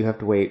fact that you have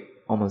to wait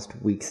almost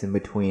weeks in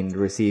between to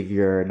receive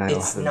your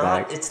 911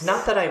 back? It's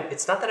not that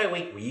I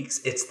wait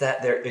weeks. It's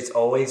that it's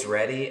always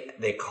ready.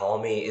 They call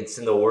me. It's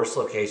in the worst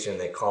location.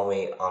 They call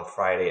me on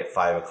Friday at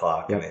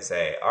 5:00 and they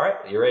say, all right,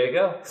 you're ready to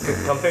go.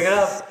 Come pick it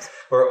up.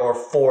 Or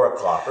 4:00 or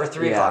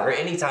 3:00 or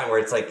any time where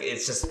it's like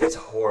it's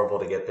horrible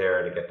to get there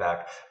and to get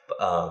back,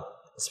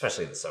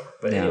 especially in the summer.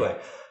 But anyway,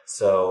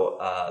 so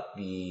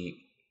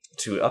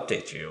to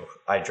update you,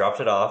 I dropped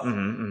it off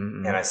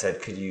and I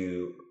said, could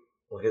you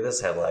look at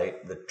this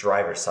headlight, the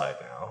driver's side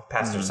now.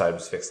 Passenger side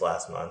was fixed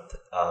last month.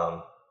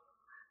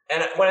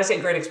 And when I say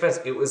great expense,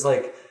 it was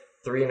like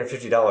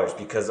 $350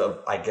 because of,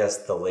 I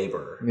guess, the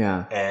labor.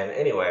 Yeah. And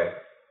anyway,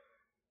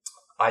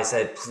 I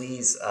said,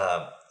 please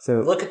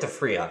So look at the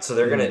Freon. So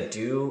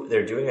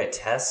they're doing a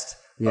test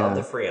of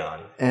the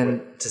Freon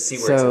to see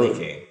where it's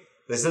leaking.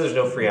 They said there's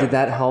no Freon. Did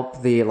that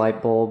help the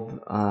light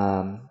bulb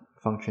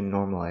function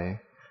normally?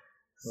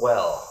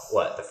 Well,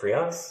 what, the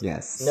Freon?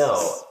 Yes. No,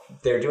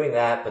 they're doing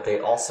that, but they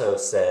also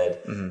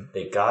said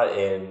they got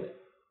in.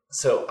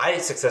 So I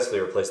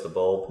successfully replaced the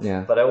bulb,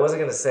 but I wasn't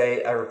going to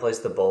say I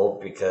replaced the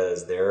bulb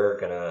because they're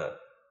going to,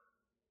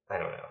 I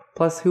don't know.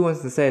 Plus, who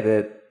wants to say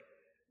that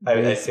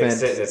I spent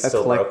fixed it and it's a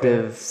still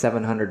collective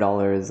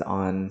 $700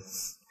 on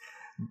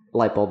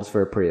light bulbs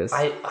for a Prius?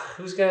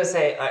 Who's going to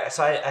say,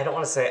 I don't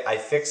want to say I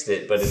fixed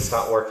it, but it's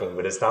not working,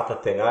 but it's not the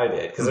thing I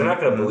did, because they're not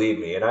going to believe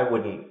me, and I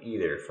wouldn't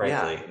either,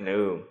 frankly. Yeah,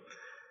 no.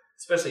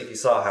 Especially if you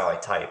saw how I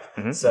type.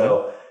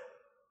 So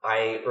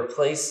I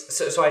replaced,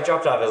 so I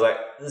dropped off, I was like,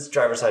 this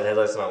driver's side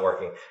headlight's not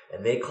working,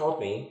 and they called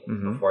me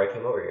before I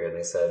came over here, and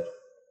they said,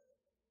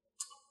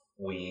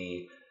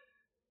 we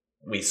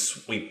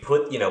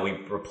put, we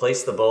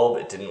replaced the bulb,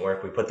 it didn't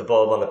work, we put the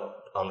bulb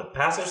on the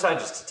passenger side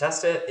just to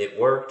test it, it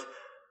worked,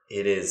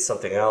 it is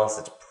something else,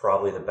 it's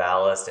probably the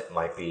ballast, it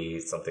might be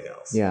something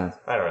else. Yeah.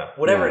 I don't know.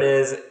 Whatever it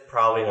is,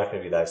 probably not going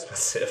to be that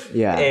expensive.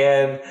 Yeah.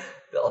 And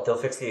they'll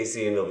fix the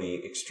AC and it'll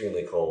be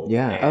extremely cold.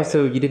 Yeah. And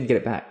so you didn't get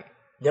it back?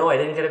 No, I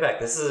didn't get it back.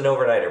 This is an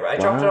overnighter, but I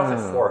dropped it off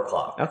at 4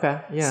 o'clock. Okay.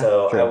 Yeah.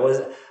 So true.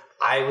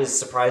 I was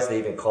surprised they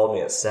even called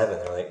me at 7.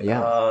 They're like,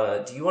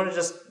 do you want to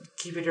just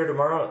keep it here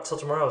till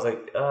tomorrow? I was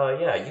like,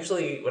 yeah.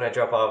 Usually when I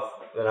drop off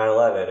the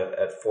 911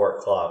 at 4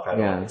 o'clock, I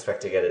don't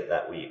expect to get it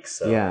that week.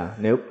 So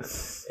nope.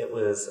 It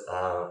was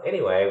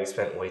anyway. We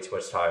spent way too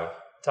much time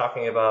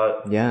talking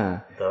about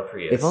the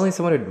Prius. If only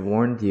someone had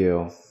warned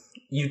you.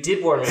 You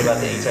did warn me about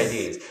the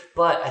HIDs,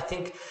 but I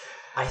think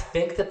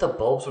that the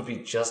bulbs would be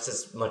just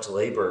as much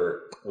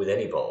labor with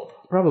any bulb.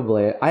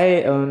 Probably.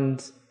 I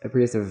owned a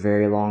Prius a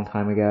very long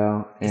time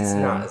ago. And it's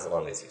not as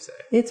long as you say.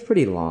 It's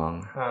pretty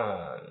long.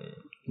 At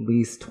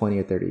least 20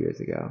 or 30 years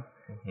ago.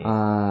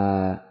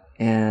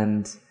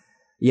 And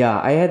yeah,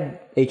 I had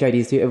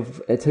HIDs too.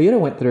 Toyota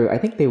went through, I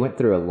think they went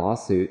through a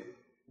lawsuit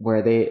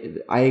where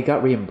I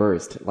got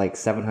reimbursed like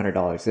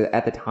 $700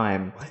 at the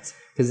time. What?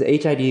 Because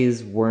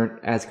HIDs weren't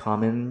as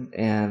common.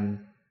 And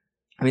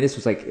I mean, this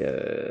was like,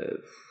 I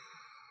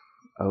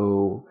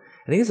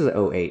think this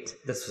was 08.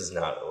 This was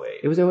not 08.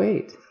 It was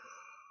 08.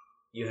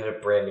 You had a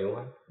brand new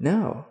one?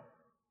 No.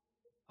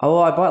 Oh,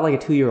 I bought like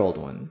a 2-year-old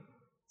one.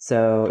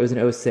 So it was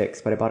an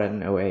 06, but I bought it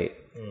in 08.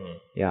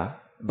 Yeah.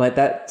 But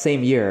that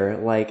same year,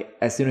 like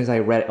as soon as I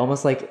read it,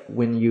 almost like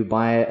when you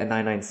buy a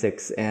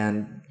 996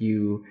 and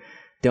you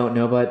don't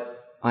know about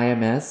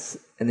IMS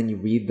and then you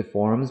read the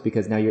forums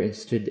because now you're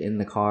interested in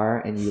the car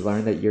and you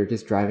learn that you're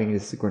just driving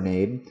this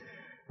grenade.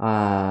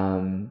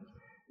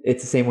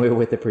 It's the same way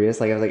with the Prius.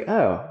 Like I was like,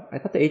 oh, I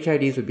thought the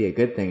HIDs would be a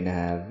good thing to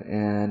have.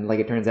 And like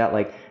it turns out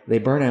like they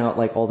burn out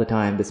like all the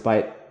time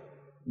despite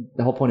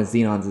the whole point of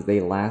xenons is they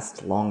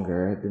last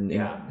longer than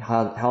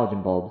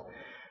halogen bulbs.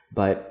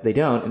 But they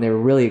don't, and they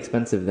were really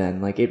expensive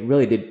then. Like it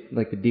really did.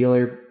 Like the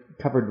dealer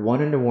covered one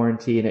under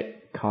warranty, and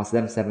it cost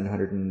them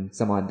 $700 and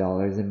some odd,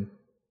 and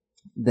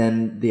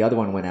then the other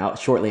one went out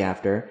shortly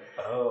after.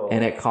 Oh,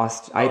 and it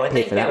cost. I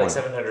paid for that one.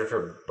 Like $700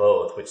 for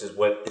both, which is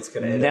what it's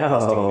going to end up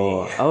costing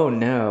me. Oh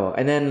no!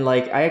 And then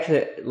like I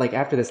actually like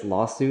after this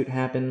lawsuit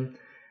happened,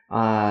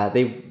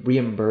 they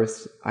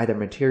reimbursed either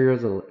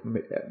materials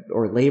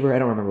or labor. I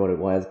don't remember what it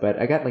was,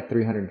 but I got like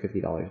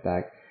 $350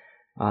 back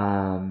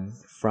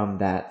from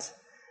that.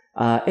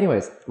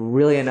 Anyways,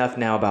 really enough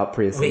now about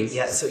Priuses. Wait,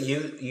 yeah. So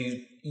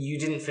you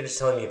didn't finish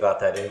telling me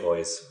about that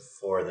invoice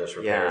for those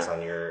repairs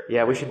on your.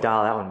 Yeah, we should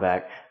dial that one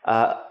back.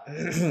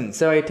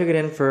 So I took it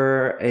in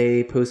for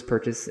a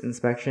post-purchase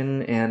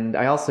inspection, and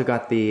I also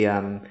got the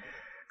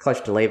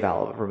clutch delay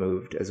valve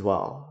removed as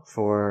well.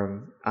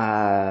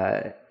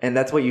 And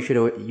that's what you should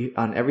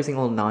on every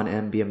single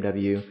non-M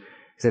BMW,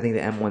 because I think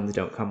the M1s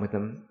don't come with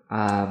them.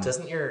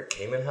 Doesn't your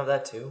Cayman have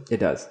that too? It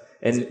does,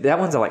 and that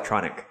one's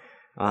electronic.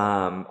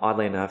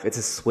 Oddly enough, it's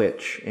a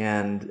switch,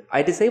 and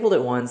I disabled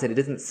it once and it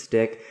doesn't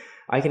stick.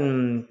 I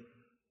can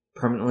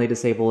permanently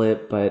disable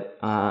it, but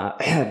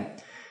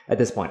at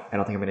this point I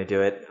don't think I'm going to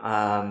do it.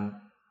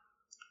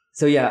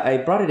 So yeah, I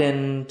brought it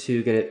in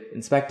to get it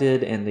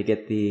inspected and to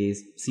get the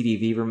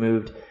CDV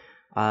removed,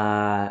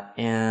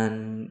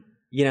 and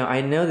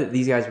I know that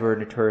these guys were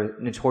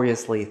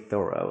notoriously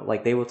thorough.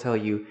 Like they will tell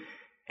you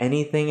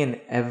anything and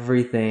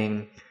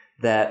everything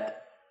that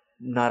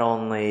not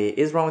only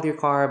is wrong with your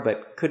car,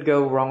 but could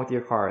go wrong with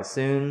your car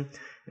soon.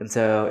 And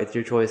so it's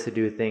your choice to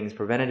do things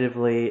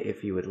preventatively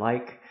if you would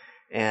like.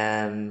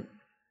 And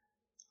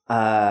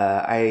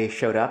I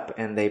showed up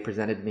and they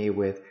presented me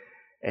with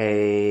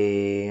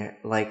a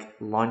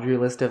laundry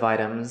list of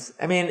items.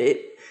 I mean,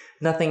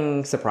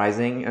 nothing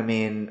surprising. I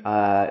mean,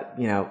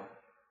 preventatively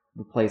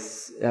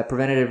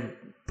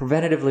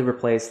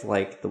replace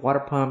like the water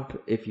pump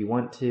if you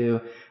want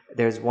to.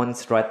 There's one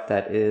strut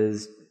that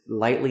is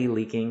lightly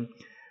leaking.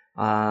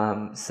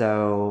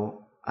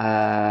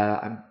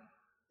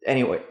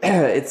 Anyway,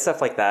 it's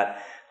stuff like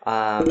that.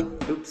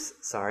 Oops,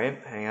 sorry,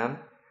 hang on. I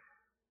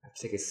have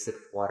to take a sip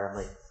of water.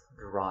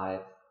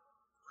 drive.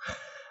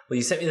 Well,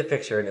 you sent me the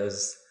picture, and it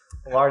was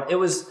large. It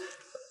was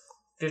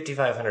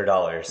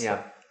 $5,500.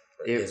 Yeah.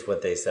 Is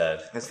what they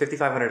said. It's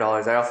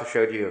 $5,500. I also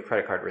showed you a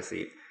credit card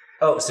receipt.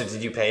 Oh, so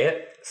did you pay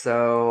it?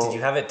 So Did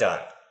you have it done?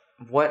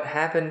 what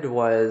happened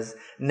was,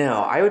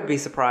 no, I would be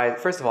surprised.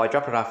 First of all, I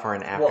dropped it off for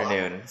an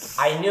afternoon.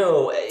 I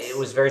knew it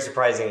was very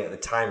surprising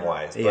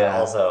time-wise, but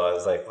also I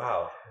was like,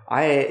 wow.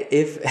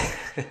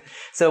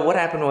 So what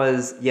happened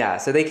was,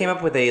 so they came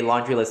up with a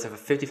laundry list of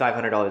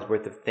 $5,500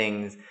 worth of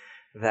things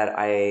that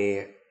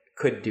I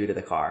could do to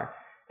the car.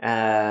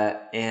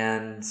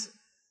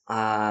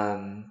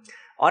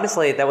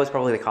 Honestly, that was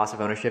probably the cost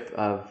of ownership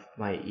of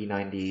my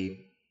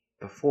E90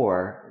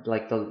 before,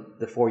 like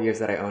the 4 years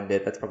that I owned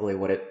it. That's probably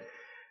what it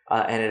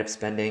ended up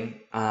spending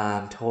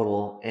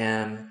total.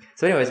 And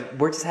so anyways,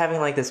 we're just having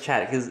like this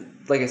chat because,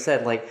 like I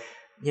said, like,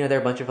 you know, there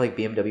are a bunch of like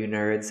BMW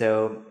nerds.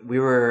 So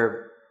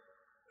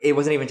it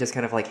wasn't even just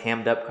kind of like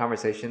hammed up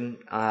conversation.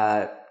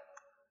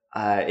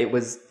 It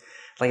was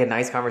like a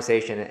nice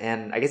conversation,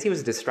 and I guess he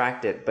was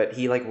distracted, but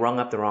he like rung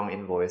up the wrong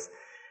invoice.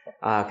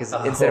 Because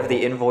instead of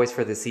the invoice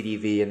for the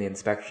CDV and the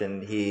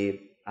inspection,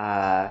 he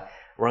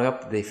rung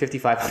up the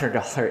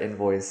 $5,500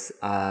 invoice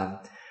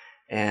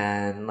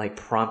and like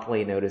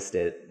promptly noticed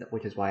it,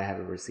 which is why I have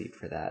a receipt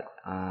for that.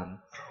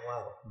 Wow.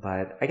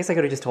 But I guess I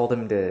could have just told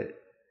him to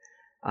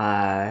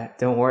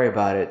don't worry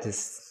about it,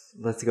 just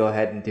let's go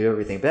ahead and do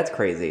everything. But that's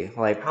crazy.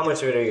 Like, how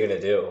much of it are you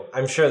going to do?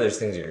 I'm sure there's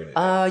things you're going to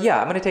do. Yeah,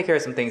 I'm going to take care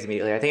of some things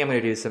immediately. I think I'm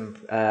going to do some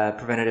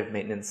preventative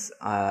maintenance,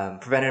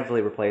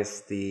 preventatively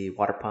replace the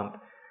water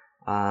pump,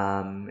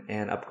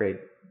 and upgrade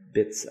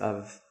bits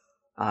of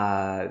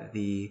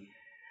the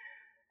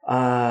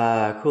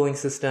cooling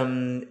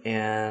system,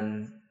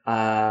 and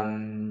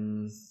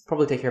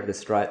probably take care of the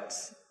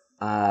struts,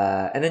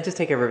 and then just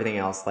take care of everything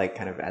else, like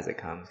kind of as it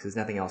comes, because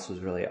nothing else was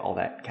really all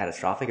that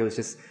catastrophic. It was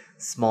just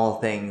small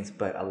things,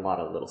 but a lot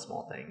of little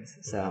small things.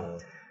 So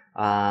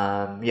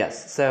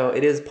yes, so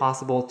it is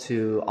possible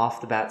to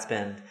off the bat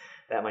spend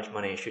that much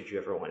money should you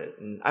ever want it.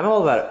 And I'm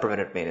all about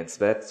preventive maintenance,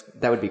 but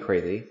that would be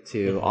crazy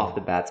to off the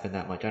bat spend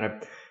that much on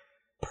a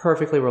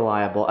perfectly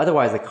reliable.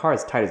 Otherwise, the car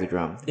is tight as a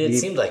drum. It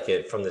seemed like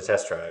it from the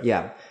test drive.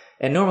 Yeah,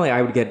 and normally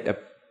I would get a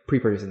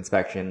pre-purchase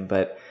inspection,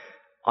 but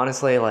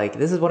honestly, like,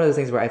 this is one of those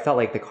things where I felt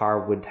like the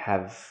car would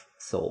have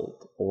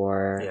sold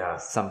or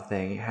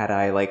something had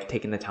I like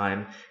taken the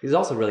time. It was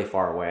also really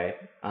far away,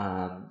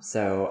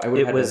 so I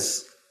would. It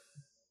was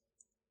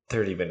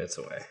 30 minutes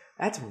away.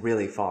 That's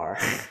really far.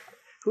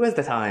 Who has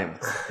the time?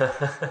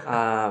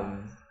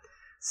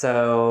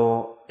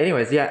 So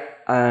anyways,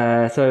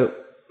 so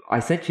I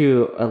sent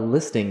you a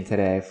listing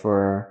today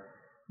for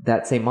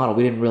that same model.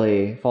 We didn't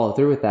really follow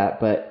through with that,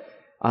 but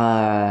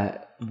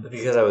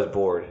because I was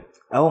bored.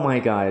 Oh my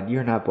God,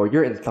 you're not bored.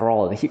 You're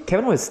enthralled.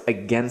 Kevin was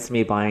against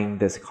me buying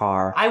this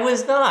car. I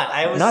was not.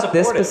 I was not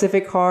supportive. This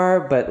specific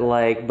car, but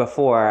like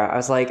before, I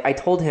was like, I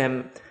told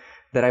him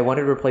that I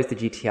wanted to replace the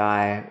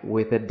GTI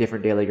with a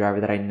different daily driver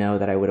that I know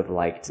that I would have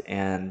liked,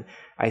 and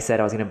I said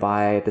I was going to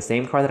buy the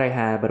same car that I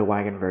had, but a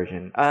wagon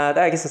version.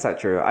 I guess that's not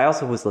true. I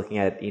also was looking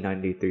at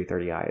E90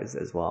 330i's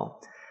as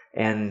well,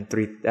 and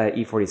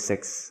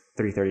E46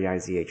 330i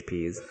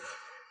ZHPs.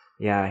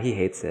 Yeah, he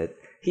hates it.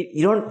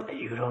 You don't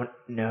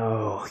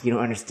know. You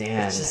don't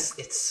understand.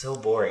 It's so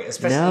boring.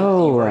 Especially if you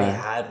already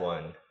had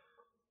one.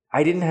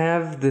 I didn't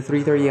have the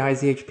 330i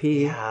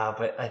ZHP. Yeah,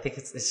 but I think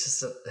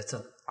it's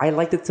a. I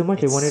liked it so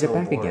much I wanted it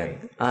back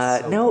again.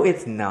 No,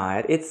 it's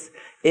not.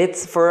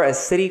 It's for a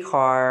city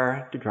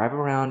car to drive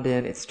around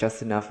in. It's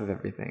just enough of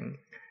everything.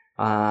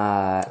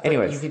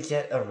 Anyways, you could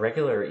get a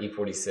regular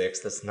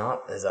E46 that's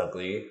not as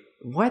ugly.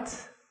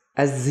 What?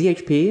 As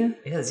ZHP?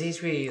 Yeah,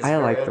 ZHP is I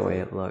like ugly. the way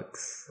it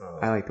looks. Oh.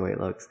 I like the way it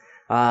looks.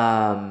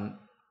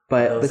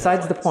 But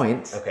besides the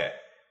point. Okay.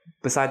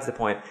 Besides the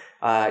point.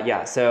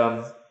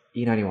 So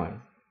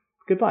E91.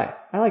 Goodbye.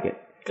 I like it.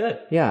 Good.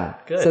 Yeah.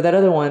 Good. So that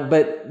other one,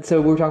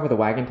 so we were talking about the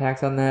wagon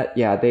tax on that.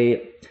 Yeah,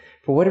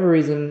 for whatever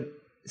reason,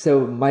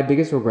 so my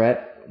biggest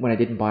regret when I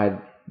didn't buy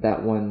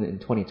that one in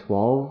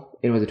 2012,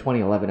 it was a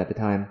 2011 at the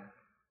time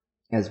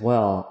as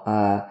well,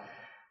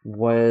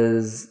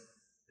 was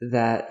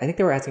that I think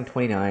they were asking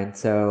 29.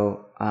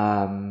 So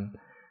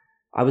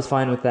I was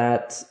fine with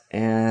that.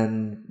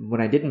 And when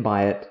I didn't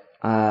buy it,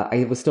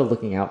 I was still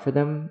looking out for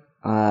them.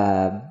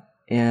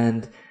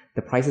 And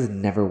the prices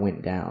never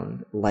went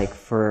down. Like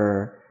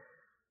for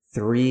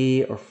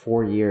 3 or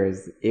 4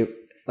 years, if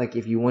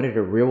you wanted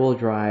a rear-wheel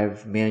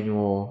drive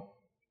manual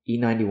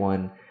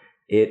E91,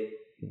 it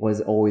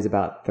was always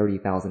about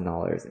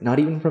 $30,000. Not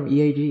even from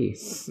EAG.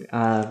 So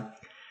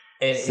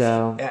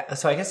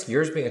I guess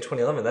yours being a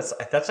 2011,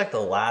 that's like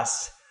the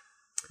last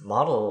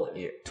model.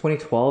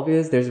 2012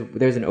 is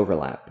there's an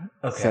overlap.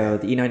 Okay. So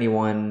the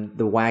E91,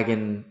 the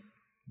wagon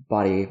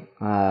body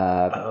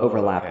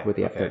overlapped with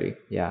the F30.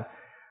 Yeah.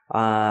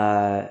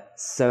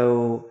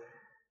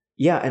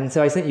 And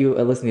so I sent you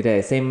a listing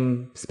today,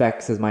 same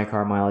specs as my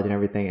car, mileage and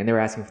everything, and they were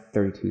asking for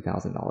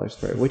 $32,000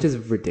 for it, which is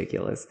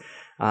ridiculous.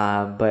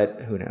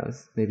 But who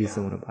knows? Maybe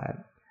someone will buy it.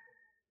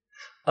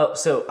 Oh,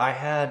 so I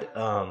had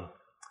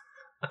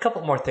A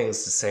couple more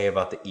things to say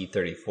about the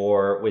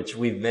E34, which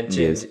we've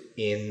mentioned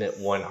in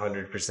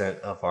 100%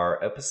 of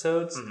our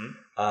episodes.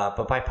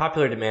 But by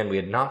popular demand, we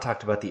had not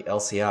talked about the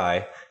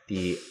LCI,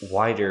 the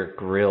wider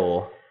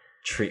grille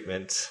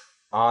treatment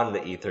on the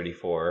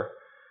E34.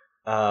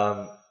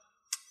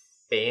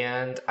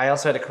 And I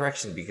also had a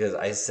correction because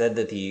I said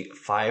that the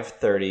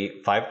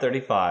 530,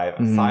 535,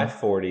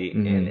 540,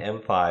 and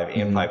M5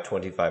 and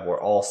 525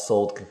 were all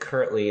sold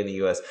concurrently in the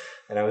US.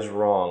 And I was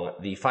wrong.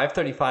 The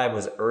 535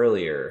 was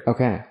earlier.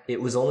 Okay. It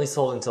was only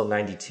sold until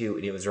 92,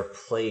 and it was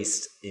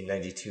replaced in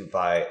 92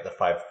 by the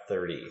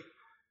 530,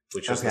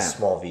 which was the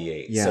small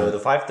V8. Yeah. So the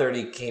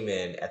 530 came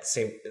in at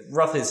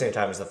roughly the same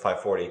time as the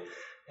 540,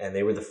 and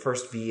they were the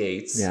first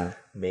V8s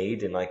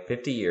made in like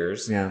 50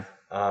 years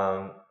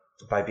by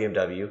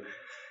BMW.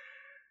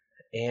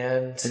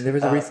 And there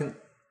was a recent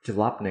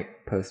Jalopnik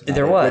post about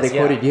there it, was, where they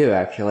quoted you,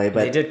 actually.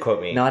 But they did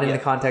quote me. Not in the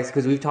context,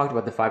 because we've talked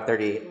about the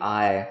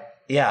 530i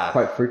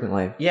quite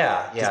frequently.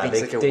 Yeah. Just being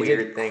such a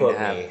weird thing to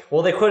have. Me.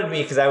 Well, they quoted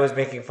me because I was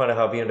making fun of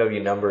how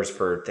BMW numbers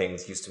for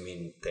things used to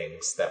mean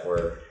things that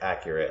were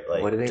accurate,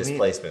 like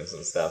displacements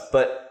and stuff.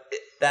 But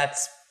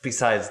that's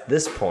besides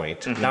this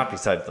point, not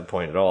besides the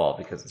point at all,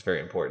 because it's very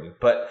important.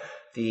 But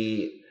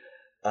the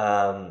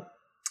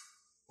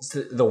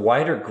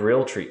wider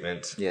grille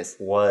treatment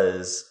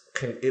was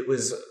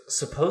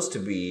supposed to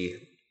be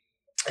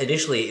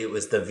initially it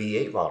was the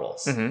V8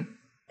 models. And,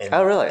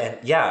 oh, really?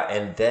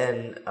 And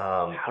then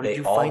how did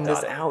you find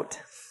this out?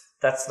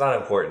 That's not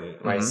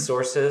important. My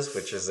sources,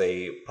 which is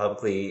a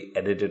publicly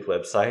edited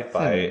website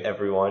by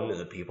everyone,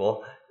 the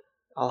people.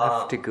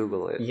 I'll have to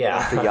Google it. Yeah.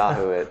 I'll have to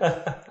Yahoo it.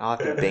 I'll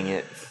have to Bing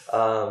it.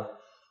 But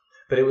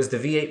it was the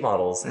V8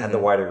 models had the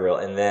wider grille,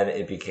 and then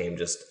it became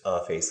just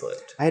a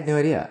facelift. I had no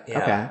idea.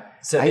 Yeah. Okay.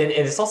 So and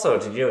it's also,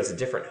 did you know it's a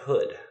different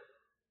hood?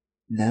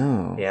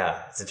 No.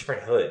 Yeah, it's a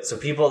different hood. So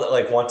people that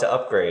like want to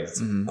upgrade, it's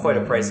quite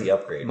a pricey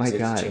upgrade. My so you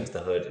have to change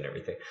the hood and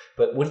everything.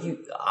 But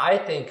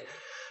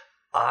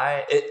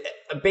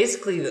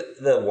basically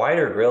the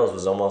wider grills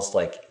was almost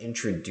like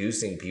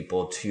introducing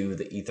people to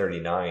the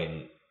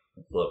E39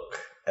 look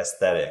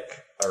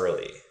aesthetic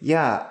early.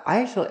 Yeah,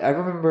 I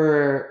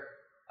remember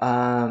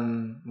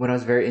when I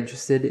was very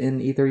interested in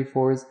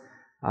E34s,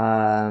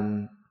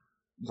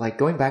 like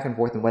going back and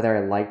forth on whether I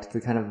liked the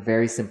kind of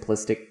very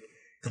simplistic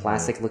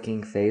classic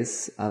looking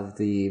face of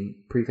the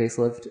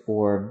pre-facelift,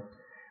 or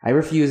I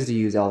refuse to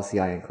use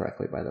LCI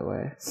incorrectly, by the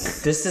way.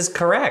 This is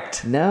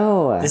correct.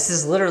 No. This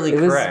is literally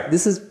correct.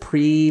 This is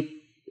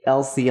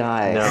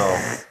pre-LCI. No.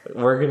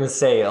 We're going to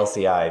say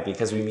LCI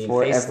because we mean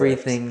for facelift.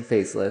 everything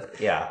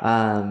facelift. Yeah.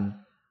 And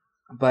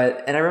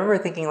I remember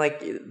thinking like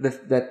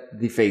that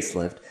the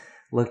facelift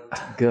looked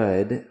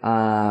good.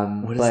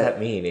 What does that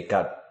mean? It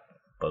got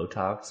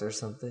Botox or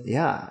something?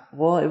 Yeah.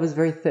 Well, it was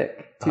very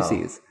thick. Two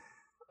C's.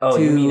 Oh,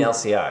 you mean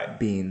LCI?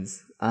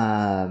 Beans.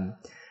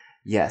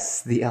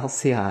 Yes, the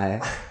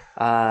LCI.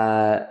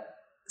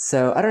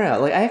 So I don't know.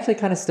 Like I actually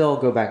kind of still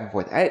go back and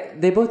forth.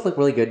 They both look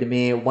really good to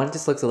me. One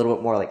just looks a little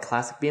bit more like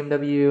classic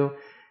BMW,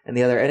 and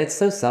the other, and it's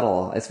so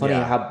subtle. It's funny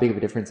how big of a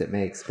difference it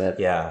makes. But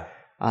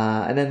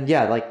and then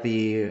like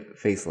the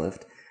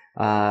facelift,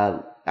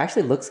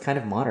 actually looks kind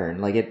of modern.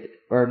 Like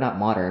or not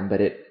modern,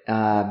 but it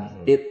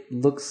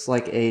looks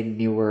like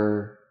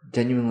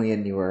genuinely a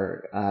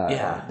newer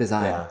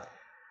design.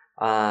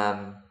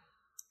 I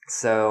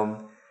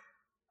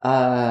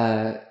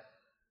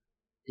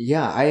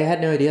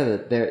had no idea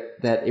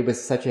that it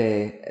was such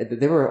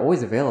they were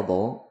always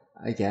available,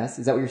 I guess.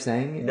 Is that what you're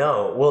saying?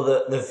 No. Well,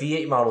 the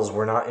V8 models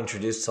were not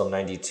introduced till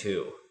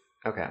 92.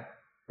 Okay.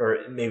 Or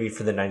maybe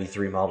for the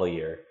 93 model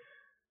year.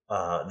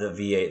 The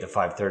V8, the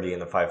 530,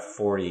 and the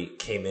 540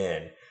 came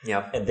in.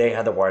 Yeah. And they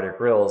had the wider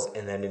grills,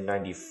 and then in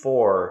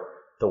 94,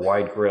 the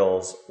wide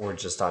grills were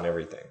just on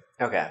everything.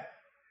 Okay.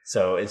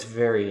 So it's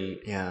very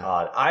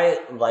odd.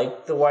 I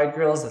like the wide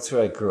grills. That's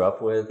what I grew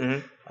up with.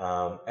 And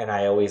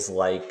I always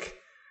like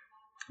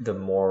the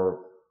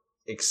more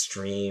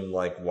extreme,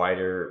 like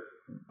wider.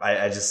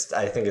 I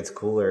think it's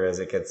cooler as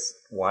it gets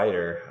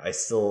wider. I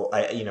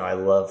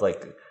love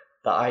like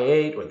the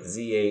i8 or the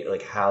Z8,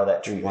 like how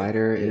that treatment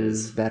wider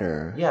is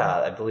better.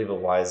 Yeah, I believe a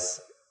wise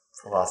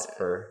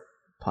philosopher.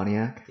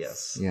 Pontiac?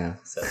 Yes. Yeah.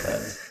 Said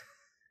that.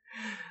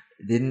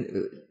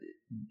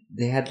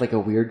 They had like a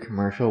weird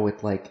commercial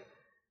with like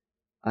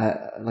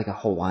a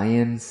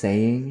Hawaiian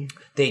saying?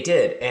 They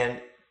did,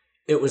 and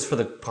it was for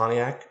the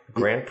Pontiac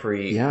Grand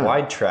Prix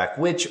wide track,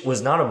 which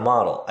was not a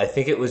model. I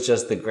think it was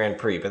just the Grand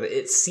Prix, but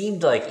it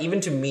seemed like,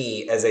 even to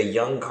me as a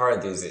young car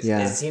enthusiast,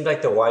 it seemed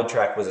like the wide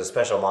track was a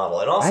special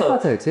model. And also, I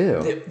thought so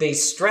too. They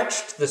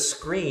stretched the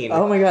screen.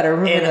 Oh my god, I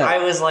remember that. And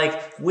I was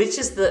like, which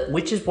is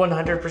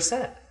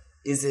 100%?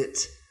 Is it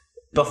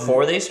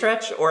before they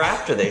stretch or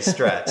after they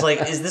stretch?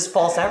 Like, is this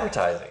false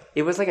advertising?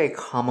 It was like a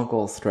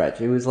comical stretch.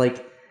 It was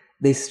like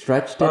they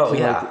stretched it to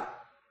like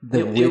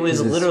the width. It was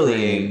of the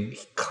literally screen.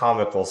 a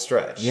comical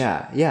stretch.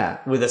 Yeah.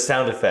 With a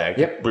sound effect.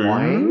 Yep.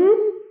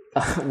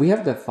 We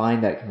have to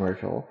find that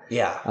commercial.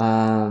 Yeah.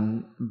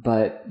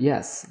 But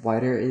yes,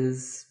 wider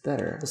is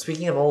better. Well,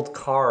 speaking of old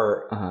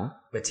car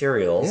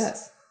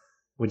materials,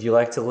 Would you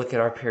like to look at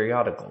our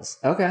periodicals?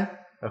 Okay.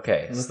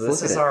 Okay, Let's so this look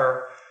at is it.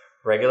 our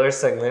regular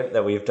segment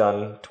that we've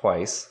done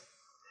twice.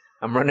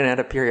 I'm running out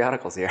of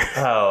periodicals here.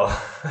 Oh.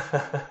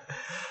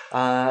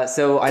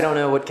 So I don't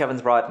know what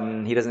Kevin's brought,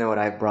 and he doesn't know what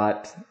I've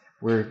brought.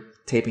 We're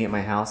taping at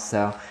my house,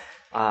 so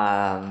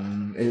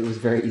it was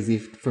very easy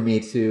for me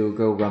to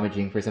go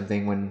rummaging for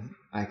something when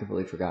I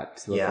completely forgot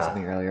to look for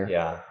something earlier.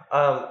 Yeah.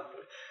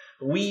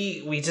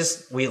 We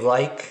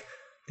like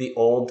the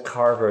old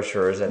car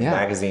brochures and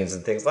magazines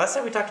and things. Last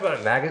time we talked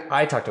about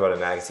I talked about a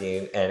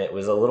magazine, and it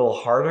was a little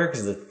harder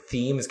because the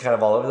theme is kind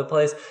of all over the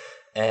place.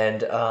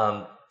 And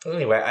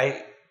anyway,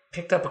 I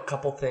picked up a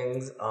couple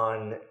things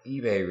on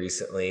eBay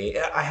recently.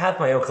 I have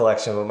my own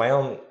collection, but my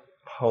own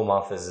home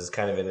office is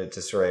kind of in a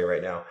disarray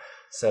right now.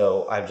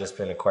 So I've just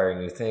been acquiring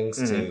new things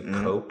to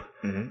cope.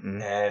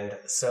 And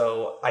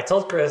so I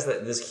told Chris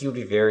that he would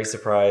be very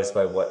surprised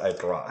by what I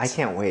brought. I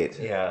can't wait.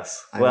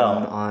 Yes. I'm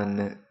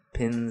on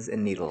pins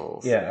and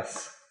needles.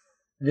 Yes.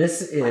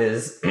 This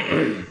is...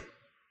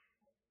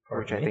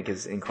 which I think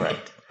is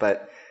incorrect.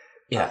 But...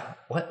 yeah.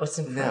 What's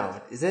incorrect? No.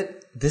 Is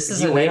it... This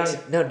is do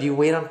you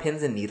wait on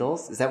pins and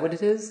needles? Is that what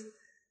it is?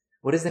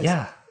 What is it?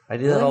 Yeah. I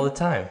do that all the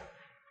time.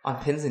 On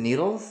pins and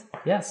needles?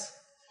 Yes.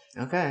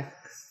 Okay.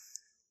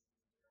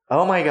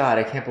 Oh my god,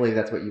 I can't believe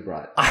that's what you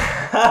brought.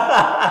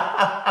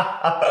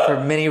 For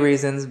many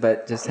reasons,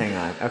 but just hang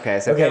on. Okay,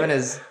 so Kevin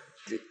is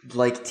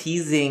like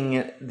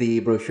teasing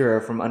the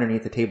brochure from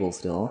underneath the table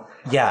still.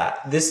 Yeah,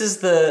 is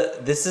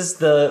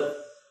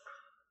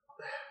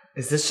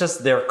this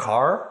just their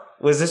car?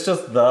 Was this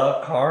just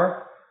the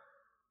car?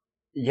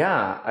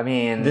 Yeah, I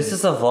mean... This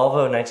is a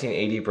Volvo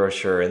 1980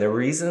 brochure, and the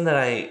reason that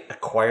I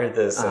acquired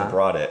this and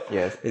brought it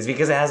is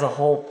because it has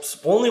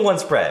only one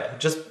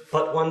spread,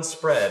 but one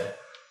spread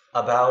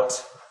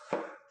about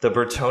the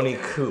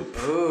Bertone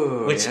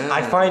Coupe, which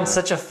I find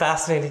such a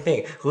fascinating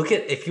thing.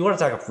 If you want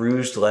to talk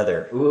rouged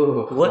leather,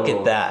 look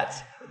at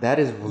that. That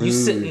is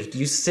rouged.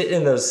 You sit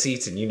in those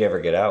seats and you never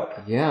get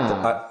out.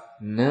 Yeah.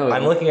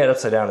 I'm looking at it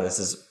upside down, and this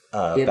is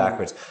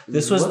backwards.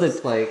 This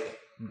was like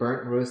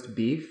burnt roast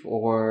beef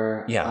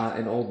or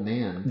an old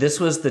man. This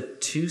was the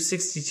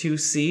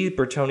 262C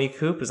Bertone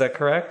Coupe. Is that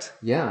correct?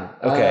 Yeah.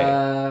 Okay.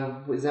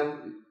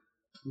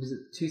 Was it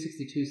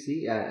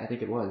 262C? I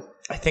think it was.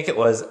 I think it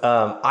was.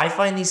 I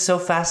find these so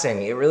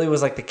fascinating. It really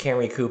was like the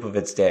Camry Coupe of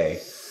its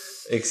day,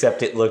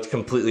 except it looked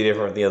completely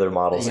different with the other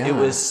models. Yeah. It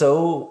was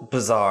so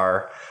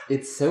bizarre.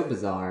 It's so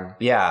bizarre.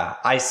 Yeah,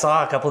 I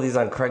saw a couple of these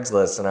on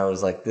Craigslist, and I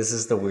was like, "This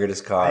is the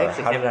weirdest car.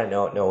 How did I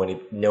know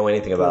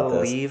anything about this?"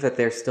 I believe that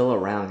they're still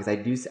around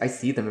because I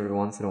see them every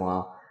once in a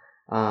while.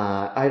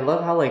 I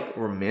love how like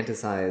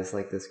romanticized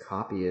like this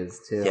copy is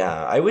too.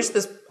 Yeah, I wish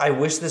this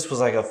was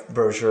like a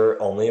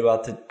brochure only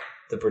about the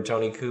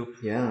Bertone Coupe.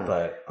 Yeah,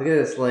 but look at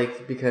this,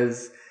 like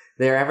because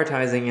they're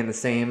advertising in the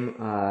same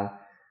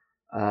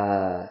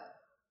ad,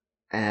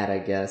 I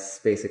guess,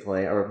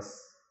 basically, or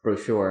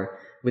brochure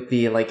with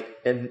the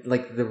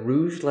the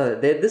rouge leather.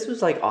 This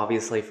was like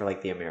obviously for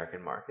like the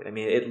American market. I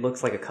mean, it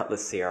looks like a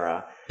Cutlass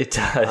Sierra. It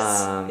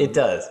does. It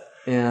does.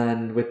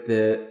 And with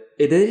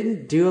they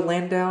didn't do a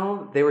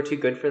Landau. They were too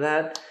good for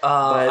that.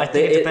 But I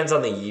think it depends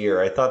on the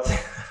year. I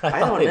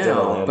don't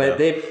know, but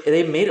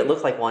they made it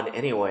look like one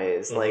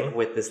anyways, like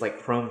with this like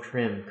chrome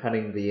trim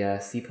cutting the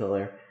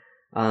C-pillar.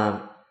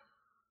 Oh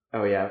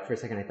yeah, for a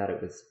second I thought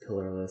it was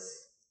pillarless.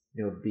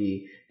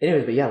 B.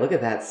 Anyways, but yeah, look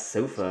at that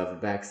sofa of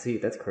the back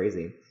seat. That's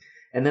crazy.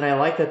 And then I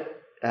like that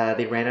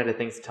they ran out of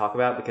things to talk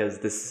about because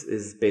this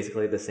is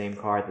basically the same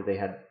car that they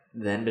had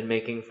then been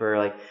making for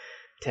like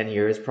 10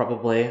 years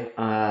probably,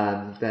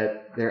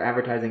 that they're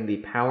advertising the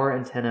power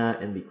antenna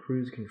and the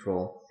cruise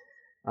control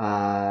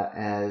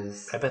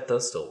as... I bet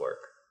those still work.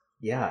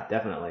 Yeah,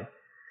 definitely.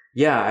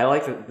 Yeah, I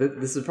like that.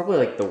 This is probably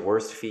like the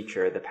worst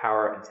feature, the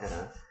power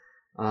antenna.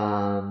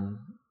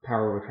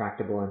 Power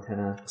retractable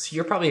antenna. So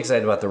you're probably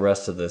excited about the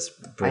rest of this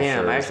brochure. I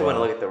am. I actually want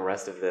to look at the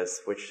rest of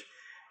this, which,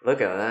 look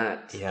at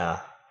that. Yeah.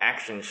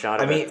 Action shot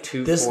of it.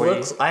 240. This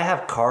looks... I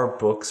have car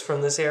books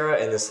from this era,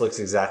 and this looks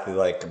exactly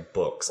like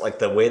books. Like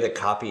the way the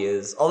copy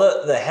is.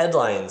 Although the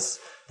headlines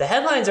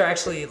are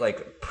actually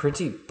like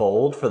pretty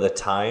bold for the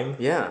time.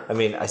 Yeah. I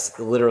mean,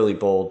 literally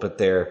bold, but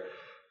they're...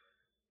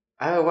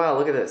 Oh, wow,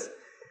 look at this.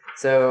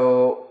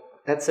 So,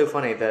 that's so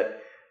funny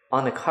that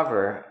on the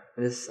cover,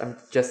 I'm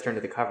just turned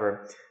to the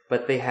cover,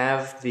 but they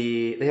have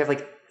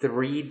like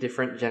 3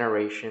 different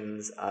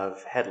generations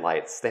of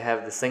headlights. They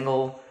have the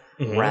single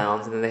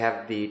rounds, and then they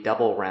have the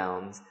double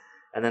rounds,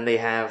 and then they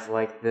have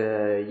like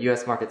the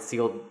U.S. market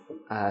sealed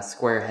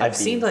square head. I've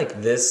seen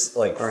like this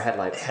or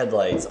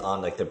headlights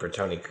on like the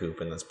Bertone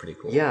Coupe, and that's pretty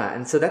cool. Yeah,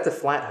 and so that's a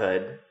flat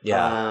hood.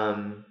 Yeah.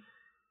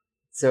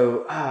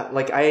 So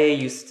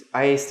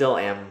I still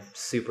am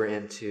super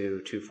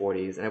into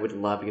 240s, and I would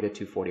love to get a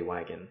 240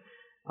 wagon.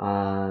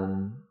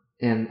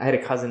 And I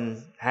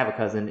have a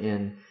cousin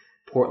in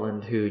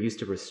Portland who used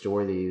to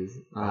restore these.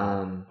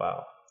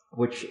 Wow.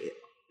 Which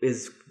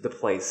is the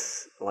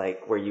place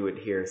like where you would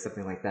hear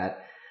something like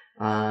that.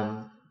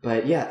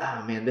 But yeah,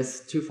 oh man, this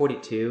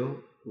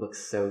 242 looks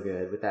so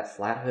good with that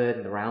flat hood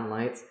and the round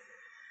lights.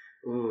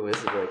 Ooh,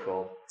 this is really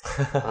cool.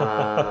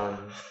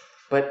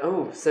 But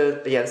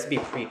so yeah, this would be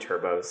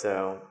pre-turbo.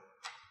 So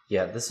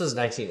Yeah, this was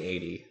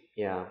 1980.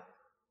 yeah.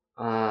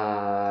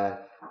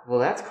 Well,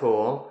 that's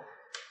cool.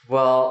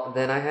 Well,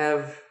 then I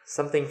have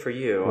something for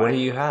you. What do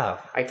you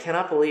have? I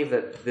cannot believe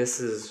that this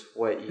is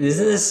what you...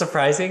 Isn't this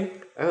surprising?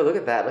 Oh, look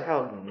at that. Look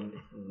how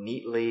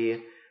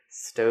neatly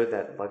stowed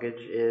that luggage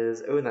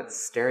is. Oh, and that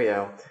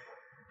stereo.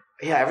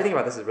 Yeah, everything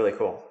about this is really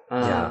cool.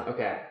 Yeah.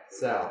 Okay,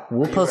 so...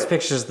 We'll post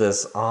pictures of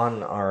this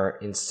on our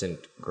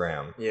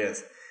Instagram.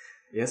 Yes.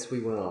 Yes, we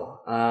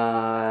will.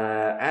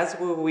 As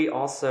will we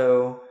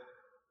also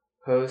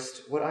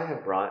post what I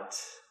have brought,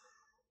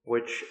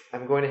 which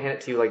I'm going to hand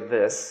it to you like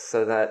this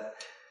so that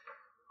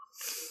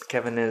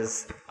Kevin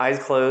is eyes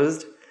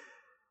closed.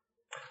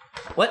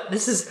 What?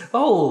 This is...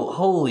 Oh,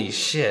 holy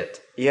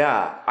shit.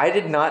 Yeah, I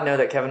did not know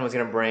that Kevin was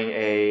going to bring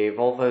a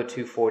Volvo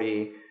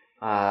 240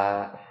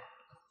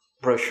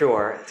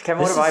 brochure.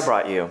 Kevin, what have I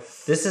brought you?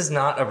 This is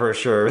not a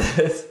brochure.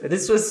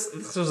 This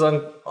was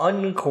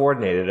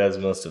uncoordinated, as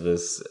most of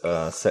this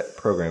set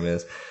program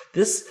is.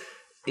 This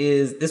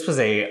was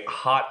a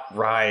hot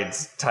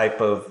rides type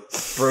of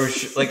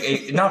brochure,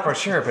 like not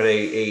brochure, but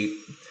a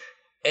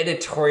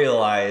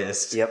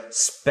editorialized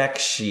spec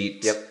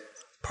sheet.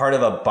 Part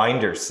of a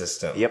binder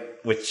system.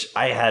 Which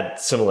I had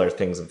similar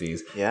things of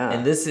these. Yeah.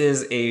 And this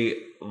is a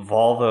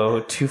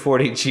Volvo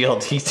 240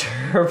 GLT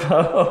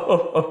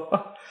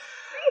Turbo.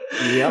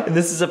 And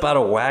this is about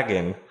a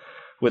wagon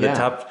with a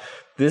top.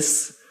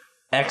 This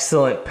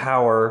excellent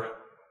power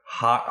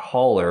hot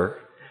hauler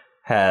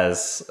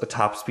has a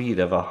top speed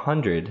of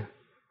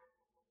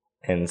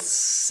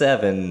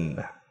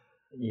 107.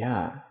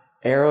 Yeah.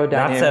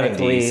 Not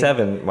 70,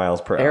 7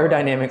 miles per hour.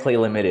 Aerodynamically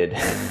limited.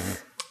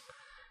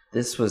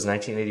 This was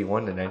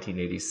 1981 to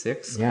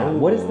 1986. Yeah.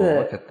 What is the...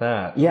 Look at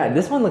that. Yeah,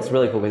 this one looks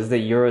really cool. This is the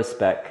Euro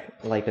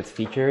spec, like, that's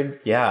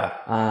featured.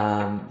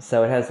 Yeah.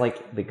 So it has,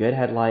 like, the good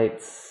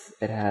headlights.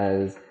 It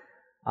has...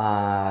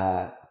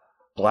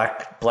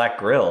 Black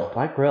grill.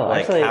 Black grill.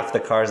 Like actually, half the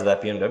cars of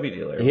that BMW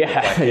dealer.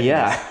 Yeah,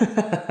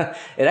 yeah.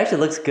 It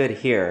actually looks good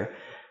here.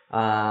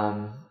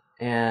 What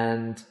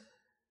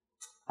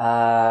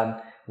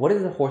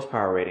is the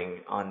horsepower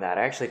rating on that?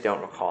 I actually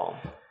don't recall.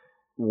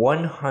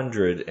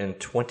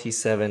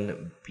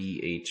 127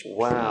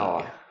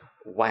 bhp.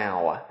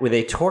 Wow. With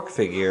a torque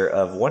figure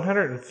of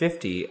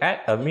 150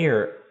 at a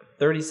mere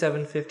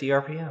 3750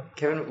 RPM.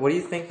 Kevin, what do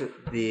you think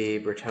that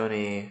the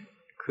Bertone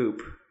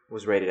Coupe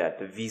was rated at?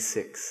 The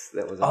V6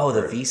 that was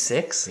offered? The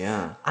V6?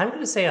 Yeah. I'm going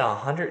to say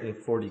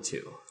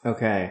 142.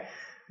 Okay.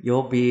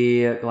 You'll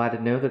be glad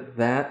to know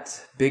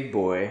that big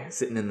boy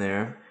sitting in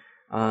there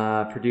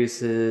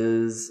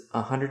produces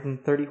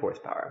 130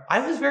 horsepower.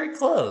 I was very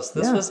close.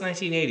 This was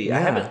 1980.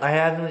 Yeah. I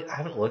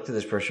haven't looked at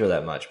this brochure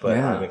that much, but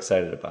I'm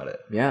excited about it.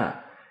 Yeah.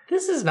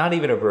 This is not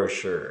even a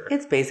brochure.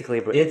 It's basically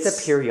it's a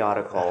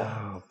periodical.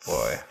 Oh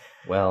boy.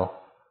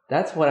 Well,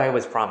 that's what I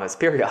was promised.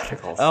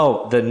 Periodicals.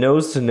 Oh, the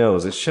nose to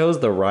nose. It shows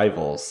the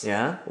rivals.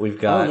 Yeah.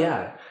 We've got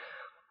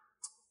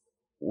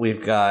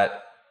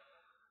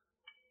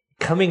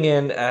coming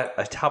in at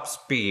a top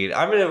speed.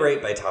 I'm going to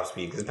rate by top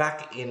speed because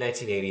back in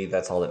 1980,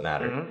 that's all that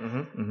mattered.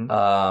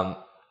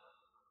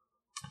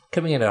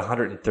 Coming in at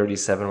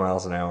 137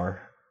 miles an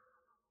hour,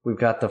 we've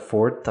got the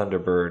Ford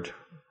Thunderbird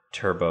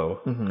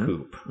Turbo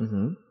Coupe.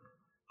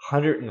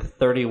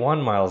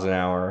 131 miles an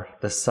hour,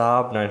 the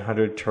Saab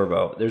 900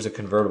 Turbo. There's a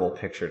convertible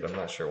pictured. I'm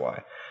not sure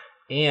why.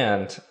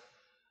 And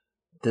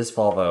this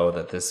Volvo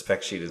that this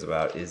spec sheet is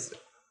about is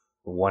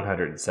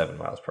 107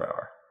 miles per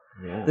hour.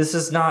 Yeah. This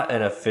is not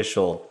an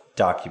official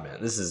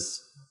document. This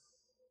is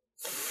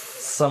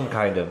some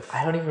kind of...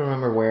 I don't even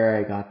remember where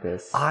I got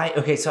this. So I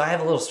have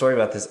a little story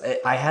about this.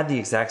 I had the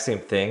exact same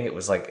thing. It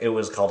was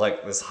called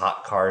like this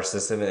hot car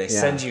system, and they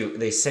sent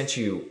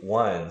you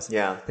ones.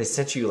 Yeah. They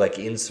sent you like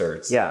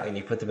inserts. Yeah. And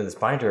you put them in this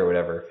binder or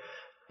whatever.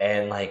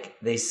 And like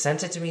they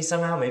sent it to me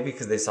somehow, maybe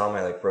because they saw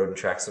my like Road and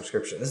Track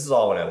subscription. This is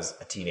all when I was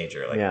a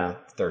teenager, like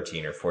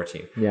 13 or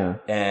 14. Yeah.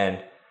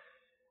 And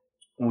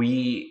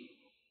we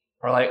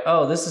were like,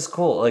 oh, this is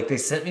cool. Like they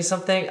sent me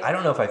something. I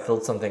don't know if I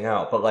filled something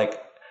out, but like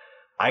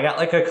I got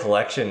like a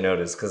collection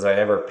notice because I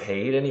never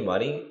paid any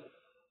money.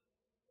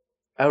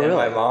 Oh, really? And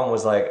my mom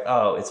was like,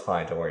 oh, it's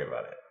fine. Don't worry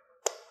about it.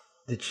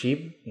 Did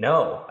she?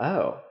 No.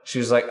 Oh. She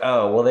was like,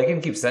 oh, well, they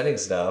can keep sending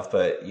stuff,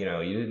 but you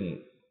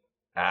didn't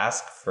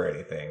ask for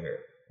anything.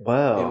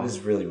 Whoa. It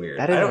was really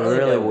weird. That is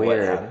really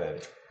weird. What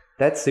happened.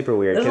 That's super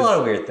weird. There's a lot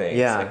of weird things.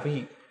 Yeah.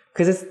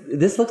 Because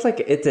this looks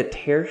like it's a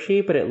tear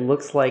sheet, but it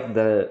looks like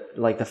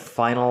the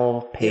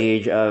final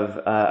page of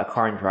a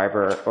Car and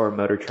Driver or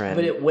Motor Trend.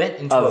 But it went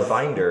into a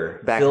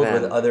binder filled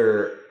with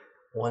other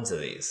ones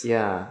of these.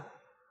 Yeah.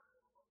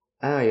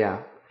 Oh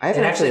yeah.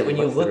 And actually, when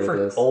you look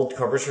for old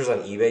car brochures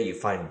on eBay, you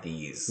find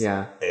these.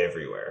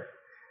 Everywhere.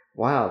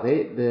 Wow.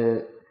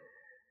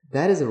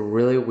 That is a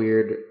really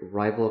weird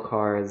rival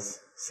cars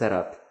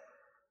setup.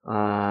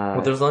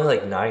 Well, there was only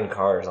like 9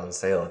 cars on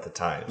sale at the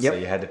time, so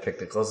you had to pick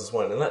the closest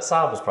one, and that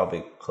Saab was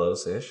probably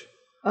close-ish.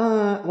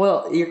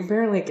 Well, you're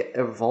comparing like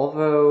a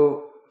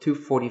Volvo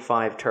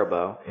 245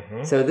 Turbo.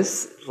 So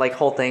this like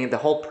whole thing, the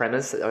whole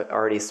premise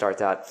already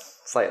starts out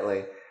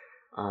slightly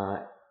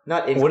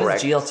not incorrect. What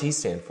does GLT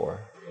stand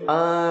for?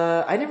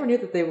 I never knew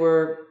that they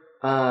were.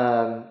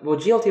 Well,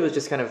 GLT was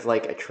just kind of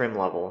like a trim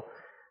level.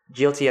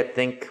 GLT, I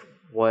think,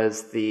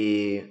 was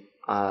the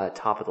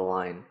top of the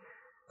line.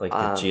 Like the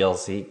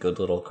GLC, good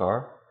little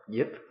car?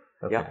 Yep.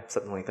 Okay. Yeah,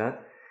 something like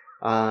that.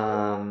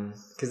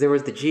 Because there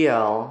was the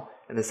GL,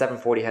 and the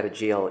 740 had a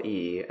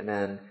GLE, and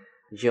then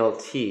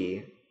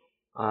GLT.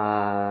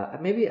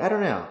 Maybe, I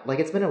don't know. Like,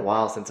 it's been a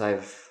while since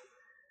I've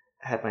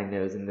had my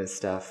nose in this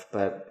stuff,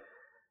 but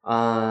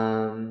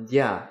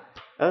yeah.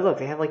 Oh, look,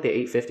 they have like the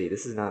 850.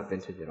 This is not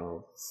vintage at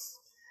all.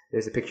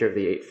 There's a picture of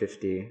the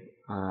 850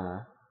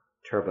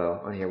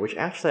 Turbo on here, which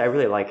actually I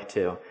really like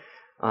too.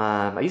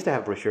 I used to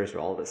have brochures for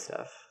all this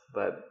stuff,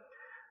 but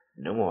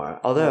no more.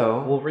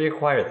 Although we'll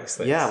reacquire these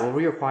things. Yeah, we'll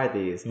reacquire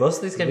these. Most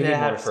of these can be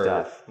had for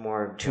stuff,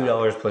 more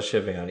 $2 plus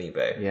shipping on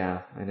eBay.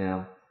 Yeah, I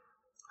know.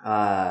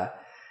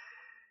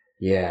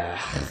 Yeah.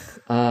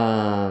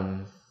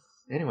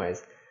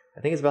 Anyways,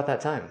 I think it's about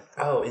that time.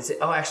 Oh, is it?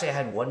 Oh, actually, I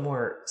had one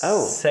more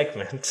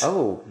segment.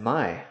 Oh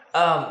my.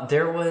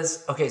 There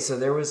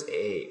was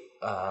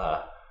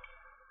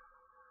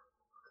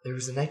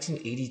a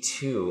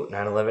 1982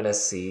 911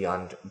 SC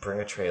on Bring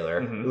a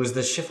Trailer. It was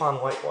the chiffon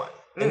white one.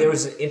 And there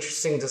was an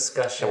interesting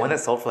discussion. The one that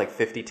sold for like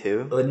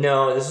 52?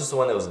 No, this was the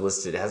one that was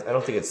listed. I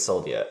don't think it's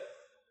sold yet.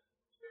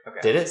 Okay.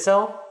 Did it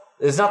sell?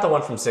 It's not the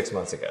one from 6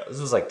 months ago. This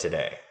was like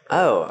today.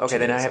 Oh, okay.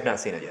 Then I have not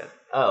seen it yet.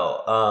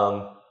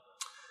 Oh,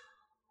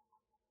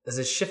 there's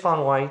a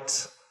chiffon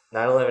white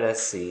 911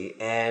 SC,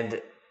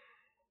 and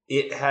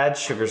it had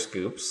sugar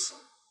scoops,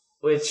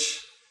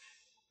 which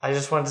I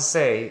just wanted to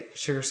say,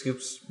 sugar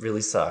scoops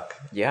really suck.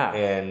 Yeah.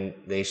 And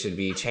they should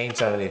be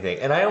changed on anything.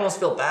 And I almost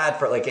feel bad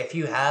for, like, if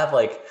you have,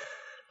 like,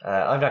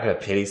 I'm not going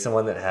to pity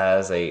someone that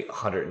has a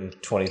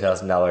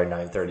 $120,000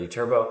 930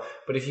 Turbo,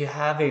 but if you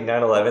have a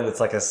 911 that's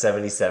like a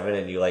 77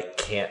 and you, like,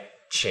 can't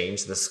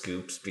change the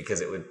scoops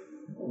because it would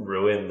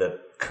ruin the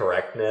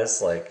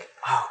correctness, like...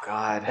 Oh,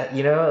 God. That,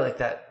 you know, like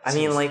that... I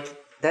mean, like,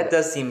 that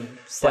does seem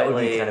slightly... That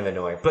would be kind of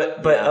annoying.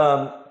 But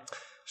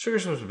sugar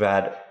scoops are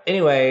bad.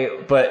 Anyway,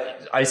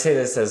 but I say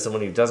this as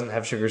someone who doesn't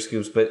have sugar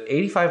scoops, but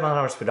 85 mile an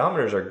hour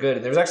speedometers are good.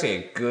 And there's actually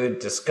a good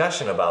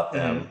discussion about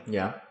them.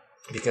 Yeah.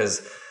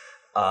 Because,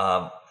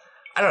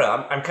 I don't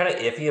know, I'm kind of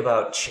iffy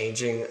about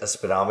changing a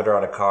speedometer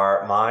on a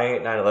car. My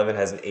 911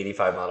 has an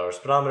 85 mile an hour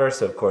speedometer,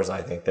 so of course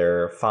I think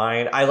they're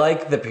fine. I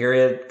like the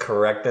period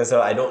correctness.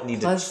 So I don't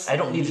need to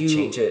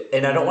change it,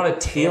 and I don't want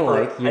to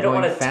tamper. I don't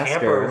want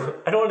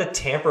to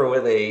tamper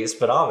with a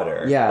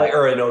speedometer. Yeah,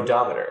 or an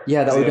odometer.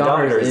 Yeah, the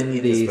odometer is in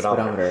the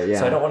speedometer. Yeah,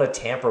 so I don't want to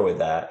tamper with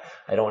that.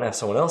 I don't want to have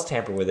someone else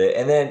tamper with it.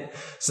 And then,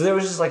 so there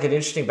was just like an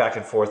interesting back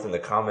and forth in the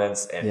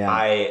comments,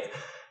 and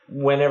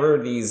whenever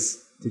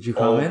these. Did you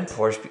comment?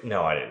 Porsche,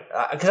 no, I didn't.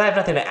 Because I have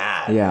nothing to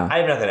add. Yeah. I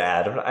have nothing to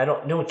add. I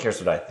don't. No one cares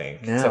what I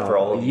think. No. Except for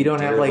all of you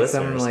don't have like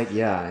listeners. Some like,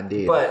 yeah,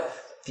 indeed. But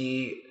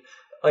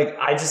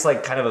I just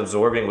like kind of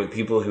absorbing with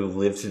people who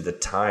lived through the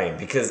time,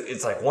 because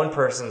it's like one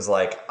person's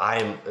like,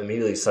 I'm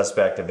immediately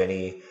suspect of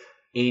any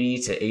 80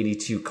 to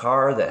 82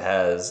 car that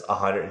has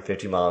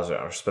 150 miles an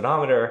hour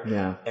speedometer.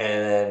 Yeah.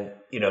 And then,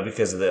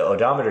 because of the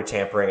odometer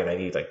tampering, and I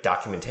need like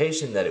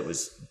documentation that it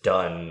was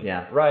done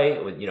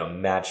right, with,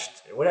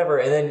 matched, whatever.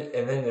 And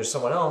then there's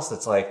someone else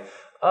that's like,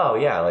 oh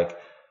yeah, like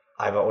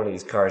I bought one of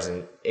these cars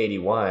in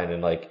 81,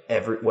 and like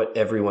what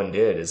everyone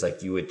did is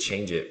like you would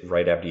change it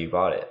right after you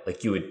bought it.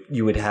 Like you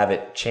would have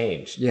it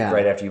changed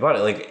right after you bought it.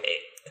 Like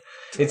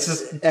it's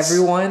just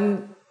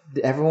everyone.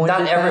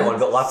 Not everyone,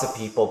 but lots of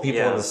people in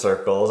the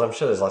circles. I'm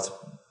sure there's lots of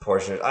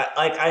Porsche.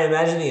 I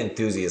imagine the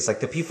enthusiasts, like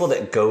the people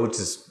that go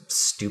to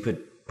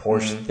stupid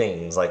Porsche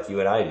things like you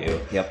and I do,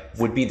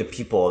 would be the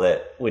people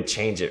that would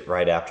change it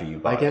right after you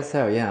buy it. I guess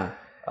so, yeah.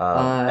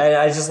 And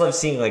I just love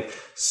seeing like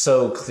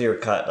so clear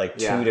cut, like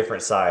two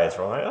different sides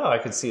where I'm like, oh, I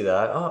could see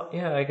that. Oh,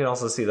 yeah, I can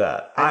also see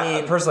that. I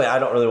mean, personally, I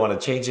don't really want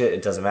to change it.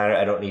 It doesn't matter.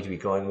 I don't need to be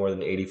going more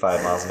than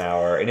 85 miles an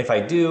hour. And if I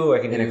do, I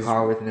can use a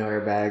car with no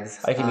airbags.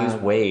 I can use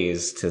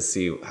Waze to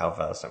see how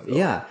fast I'm going.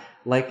 Yeah,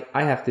 like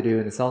I have to do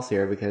in the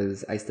Celsior,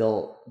 because I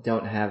still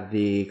don't have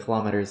the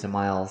kilometers to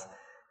miles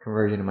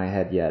conversion in my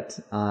head yet.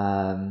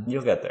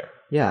 You'll get there.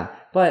 Yeah,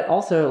 but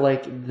also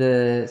like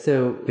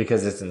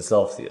because it's in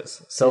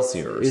Celsius.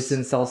 It's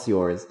in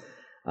Celsiors,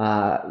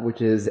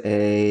 which is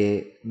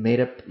a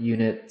made-up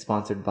unit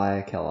sponsored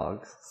by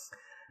Kellogg's.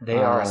 They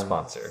are a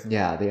sponsor.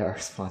 Yeah, they are a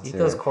sponsor. Eat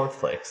those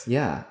cornflakes.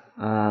 Yeah.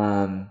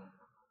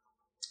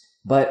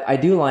 But I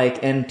do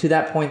like, and to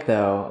that point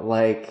though,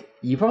 like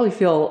you probably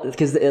feel,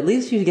 because at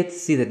least you get to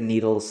see the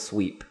needle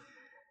sweep,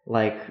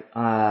 like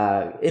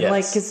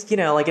because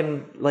like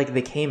in like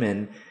the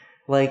Cayman,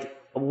 like.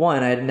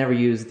 One, I'd never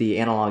used the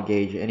analog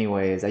gauge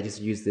anyways. I just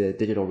used the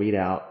digital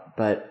readout.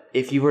 But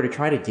if you were to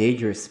try to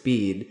gauge your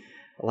speed,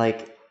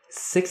 like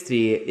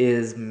 60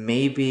 is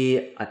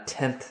maybe a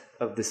tenth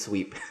of the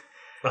sweep.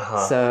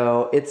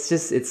 So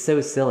it's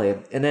so silly.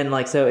 And then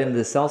so in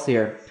the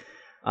Celsior,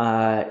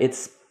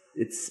 it's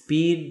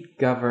speed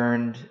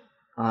governed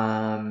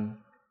per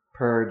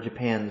per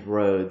Japan's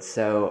roads.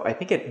 So I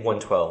think it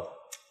 112.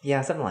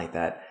 Yeah, something like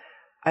that.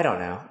 I don't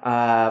know.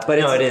 But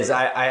no, it is.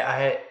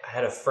 I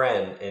had a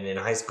friend, and in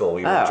high school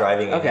we were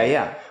driving.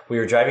 We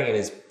were driving in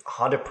his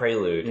Honda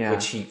Prelude,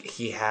 which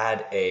he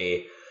had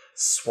a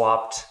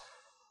swapped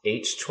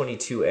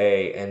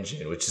H22A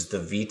engine, which is the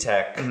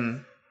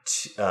VTEC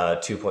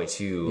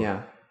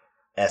 2.2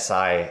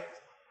 SI.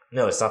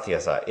 No, it's not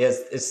the SI.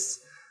 It's.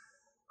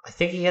 I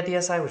think he had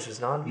the SI, which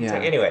was non-VTEC. Yeah.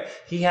 Anyway,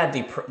 he had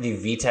the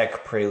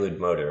VTEC Prelude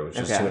motor, which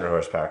was 200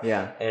 horsepower.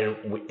 Yeah,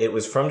 and it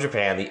was from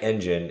Japan, the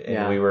engine,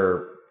 and we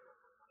were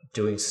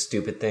doing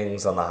stupid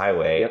things on the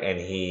highway, and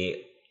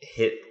he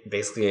hit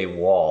basically a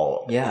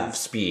wall of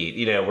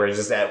speed, where it's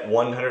just at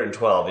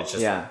 112, it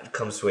just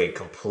comes to a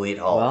complete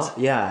halt. Well,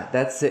 yeah,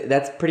 that's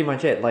pretty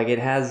much it. Like, it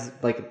has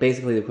like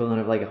basically the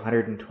equivalent of like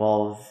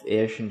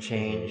 112-ish and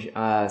change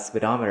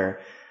speedometer.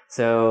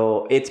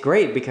 So it's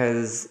great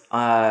because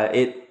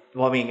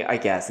well, I mean, I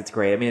guess it's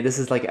great. I mean, this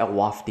is like a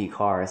lofty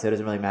car, so it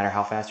doesn't really matter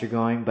how fast you're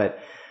going, but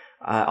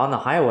on the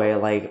highway,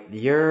 like,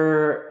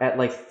 you're at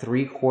like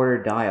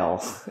 3/4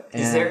 dial.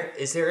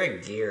 Is there a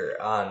gear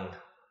on,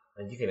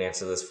 and you can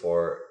answer this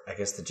for, I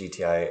guess, the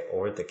GTI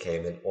or the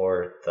Cayman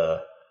or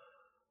the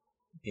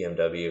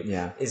BMW.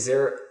 Yeah. Is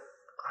there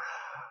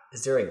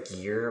a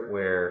gear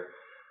where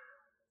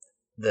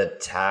the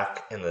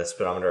tach and the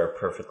speedometer are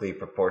perfectly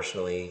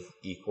proportionally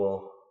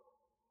equal?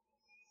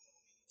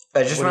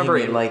 I just remember,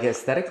 like,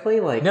 aesthetically,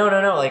 like no.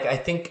 Like, I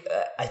think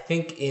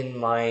in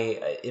my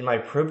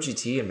Probe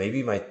GT and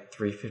maybe my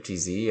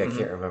 350Z, I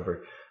can't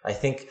remember. I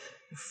think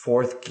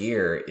fourth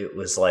gear, it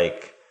was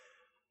like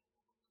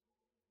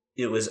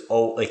they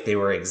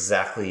were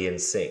exactly in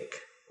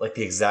sync, like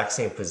the exact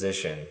same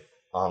position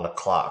on the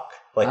clock.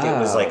 Like it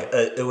was like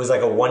a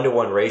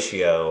 1-to-1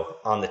 ratio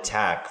on the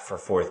tach for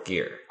fourth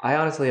gear. I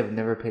honestly have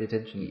never paid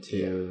attention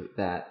to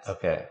that.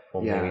 Okay,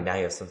 well, maybe now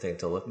you have something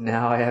to look for.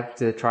 Now I have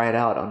to try it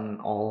out on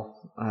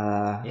all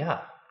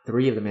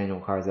 3 of the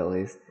manual cars at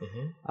least.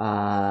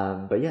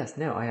 But yes,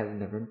 no, I have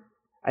never.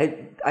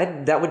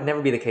 That would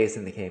never be the case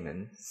in the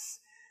Cayman.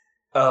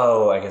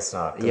 Oh, I guess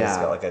not. It's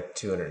got like a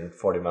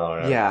 240 mile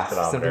an hour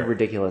speedometer. Something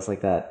ridiculous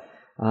like that.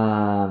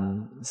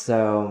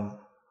 So,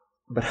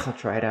 but I'll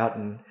try it out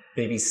and.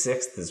 Maybe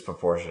sixth is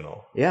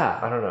proportional. Yeah.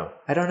 I don't know.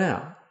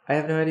 I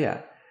have no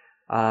idea.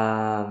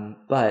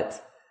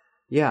 But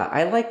yeah,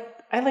 I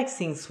like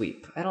seeing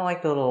sweep. I don't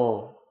like the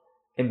little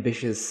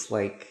ambitious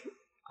like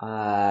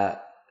like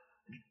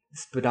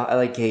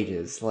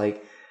gauges.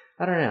 Like,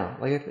 I don't know.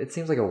 Like, it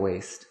seems like a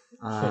waste.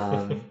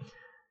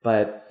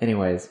 But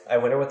anyways, I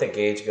wonder what the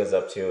gauge goes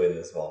up to in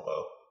this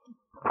Volvo.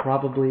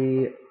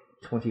 Probably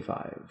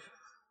 25.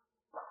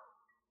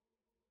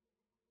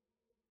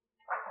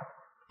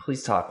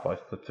 Please talk while I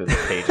flip through the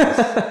pages.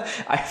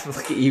 I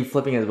look at you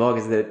flipping as well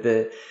because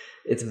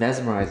it's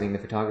mesmerizing, the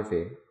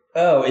photography.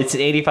 Oh, it's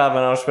an 85 mile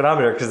an hour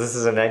speedometer because this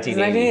is a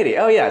 1980.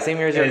 Oh yeah, same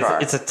year as your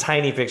car. It's a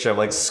tiny picture. I'm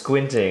like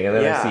squinting, and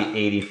then I see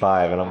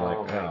 85, and I'm like,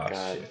 oh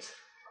shit.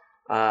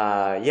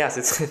 Yes,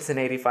 it's an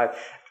 85.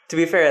 To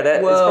be fair, it's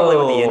probably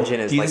what the engine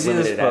is. Do you see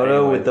this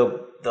photo with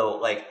the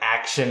like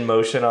action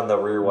motion on the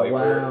rear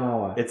wiper?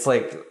 Wow. It's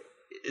like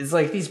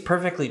these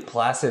perfectly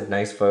placid,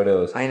 nice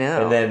photos. I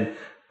know. And then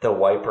the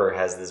wiper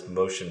has this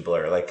motion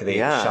blur. Like they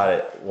shot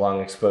it long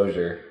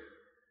exposure.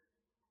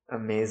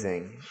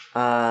 Amazing.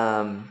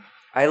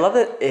 I love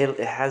that it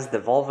has the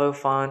Volvo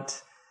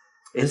font.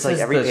 It's like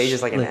every page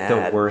is like an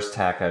ad. The worst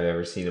tack I've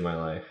ever seen in my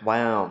life.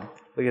 Wow.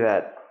 Look at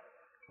that.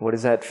 What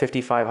is that?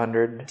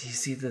 5500? Do you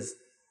see this?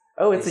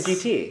 Oh, it's a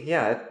GT.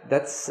 Yeah,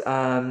 that's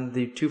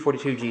the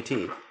 242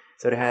 GT.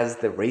 So it has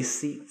the race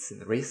seats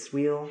and the race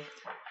wheel.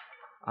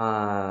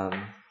 The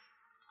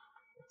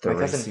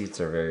race seats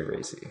are very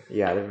racy.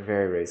 Yeah, they're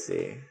very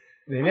racy.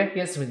 Maybe I can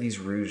get some of these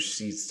rouge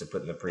seats to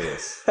put in the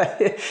Prius.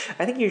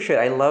 I think you should.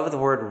 I love the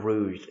word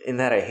rouge in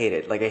that I hate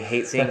it. Like, I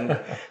hate seeing,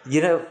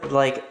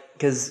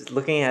 because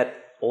looking at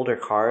older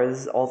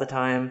cars all the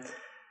time,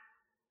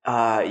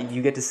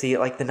 you get to see,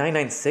 like, the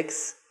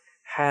 996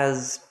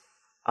 has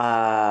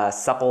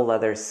supple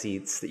leather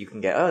seats that you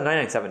can get. Oh,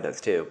 997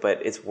 does too,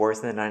 but it's worse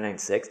than the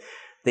 996.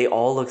 They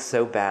all look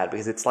so bad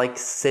because it's like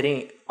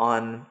sitting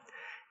on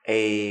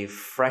a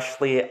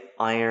freshly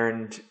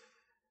ironed,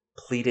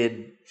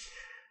 pleated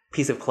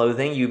piece of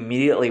clothing. You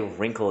immediately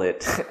wrinkle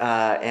it,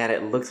 and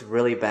it looks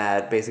really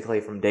bad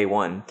basically from day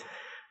one.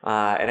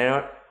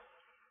 And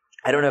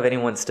I don't know if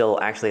anyone still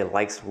actually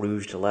likes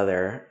rouged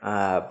leather,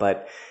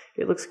 but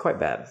it looks quite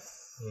bad.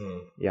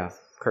 Yeah,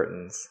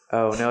 curtains.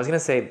 Oh no, I was gonna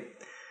say.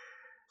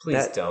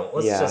 Please don't.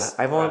 Let's just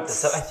wrap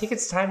this up. I think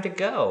it's time to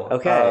go.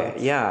 Okay,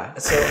 yeah.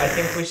 So I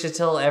think we should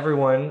tell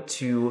everyone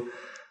to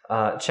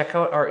check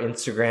out our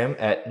Instagram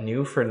at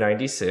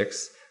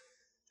new496.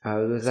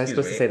 Was I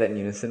supposed to say that in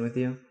unison with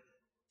you?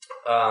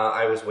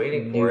 I was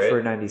waiting for it.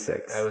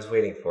 New496. I was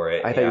waiting for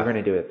it. I thought you were going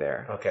to do it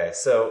there. Okay,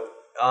 so,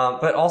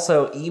 but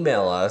also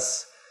email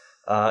us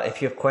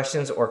If you have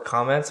questions or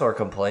comments or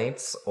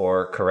complaints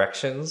or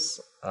corrections,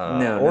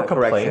 No, or not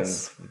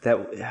complaints, corrections.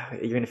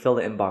 That you're gonna fill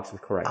the inbox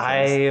with corrections.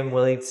 I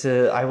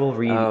will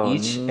read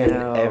each and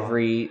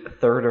every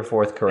third or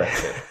fourth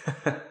correction.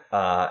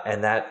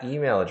 And that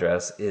email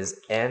address is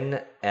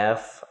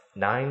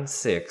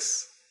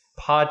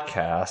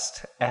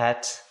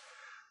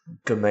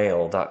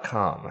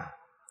nf96podcast@gmail.com.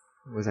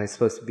 Was I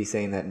supposed to be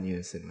saying that in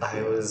unison?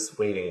 I was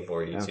waiting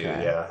for you to, Okay.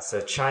 yeah.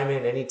 So chime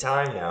in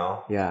anytime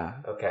now. Yeah.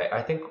 Okay,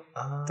 I think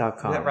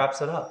 .com. that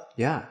wraps it up.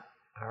 Yeah.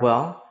 All right.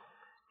 Well,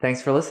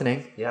 thanks for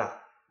listening. Yeah. Talk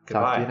to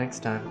Goodbye. you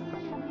next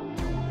time.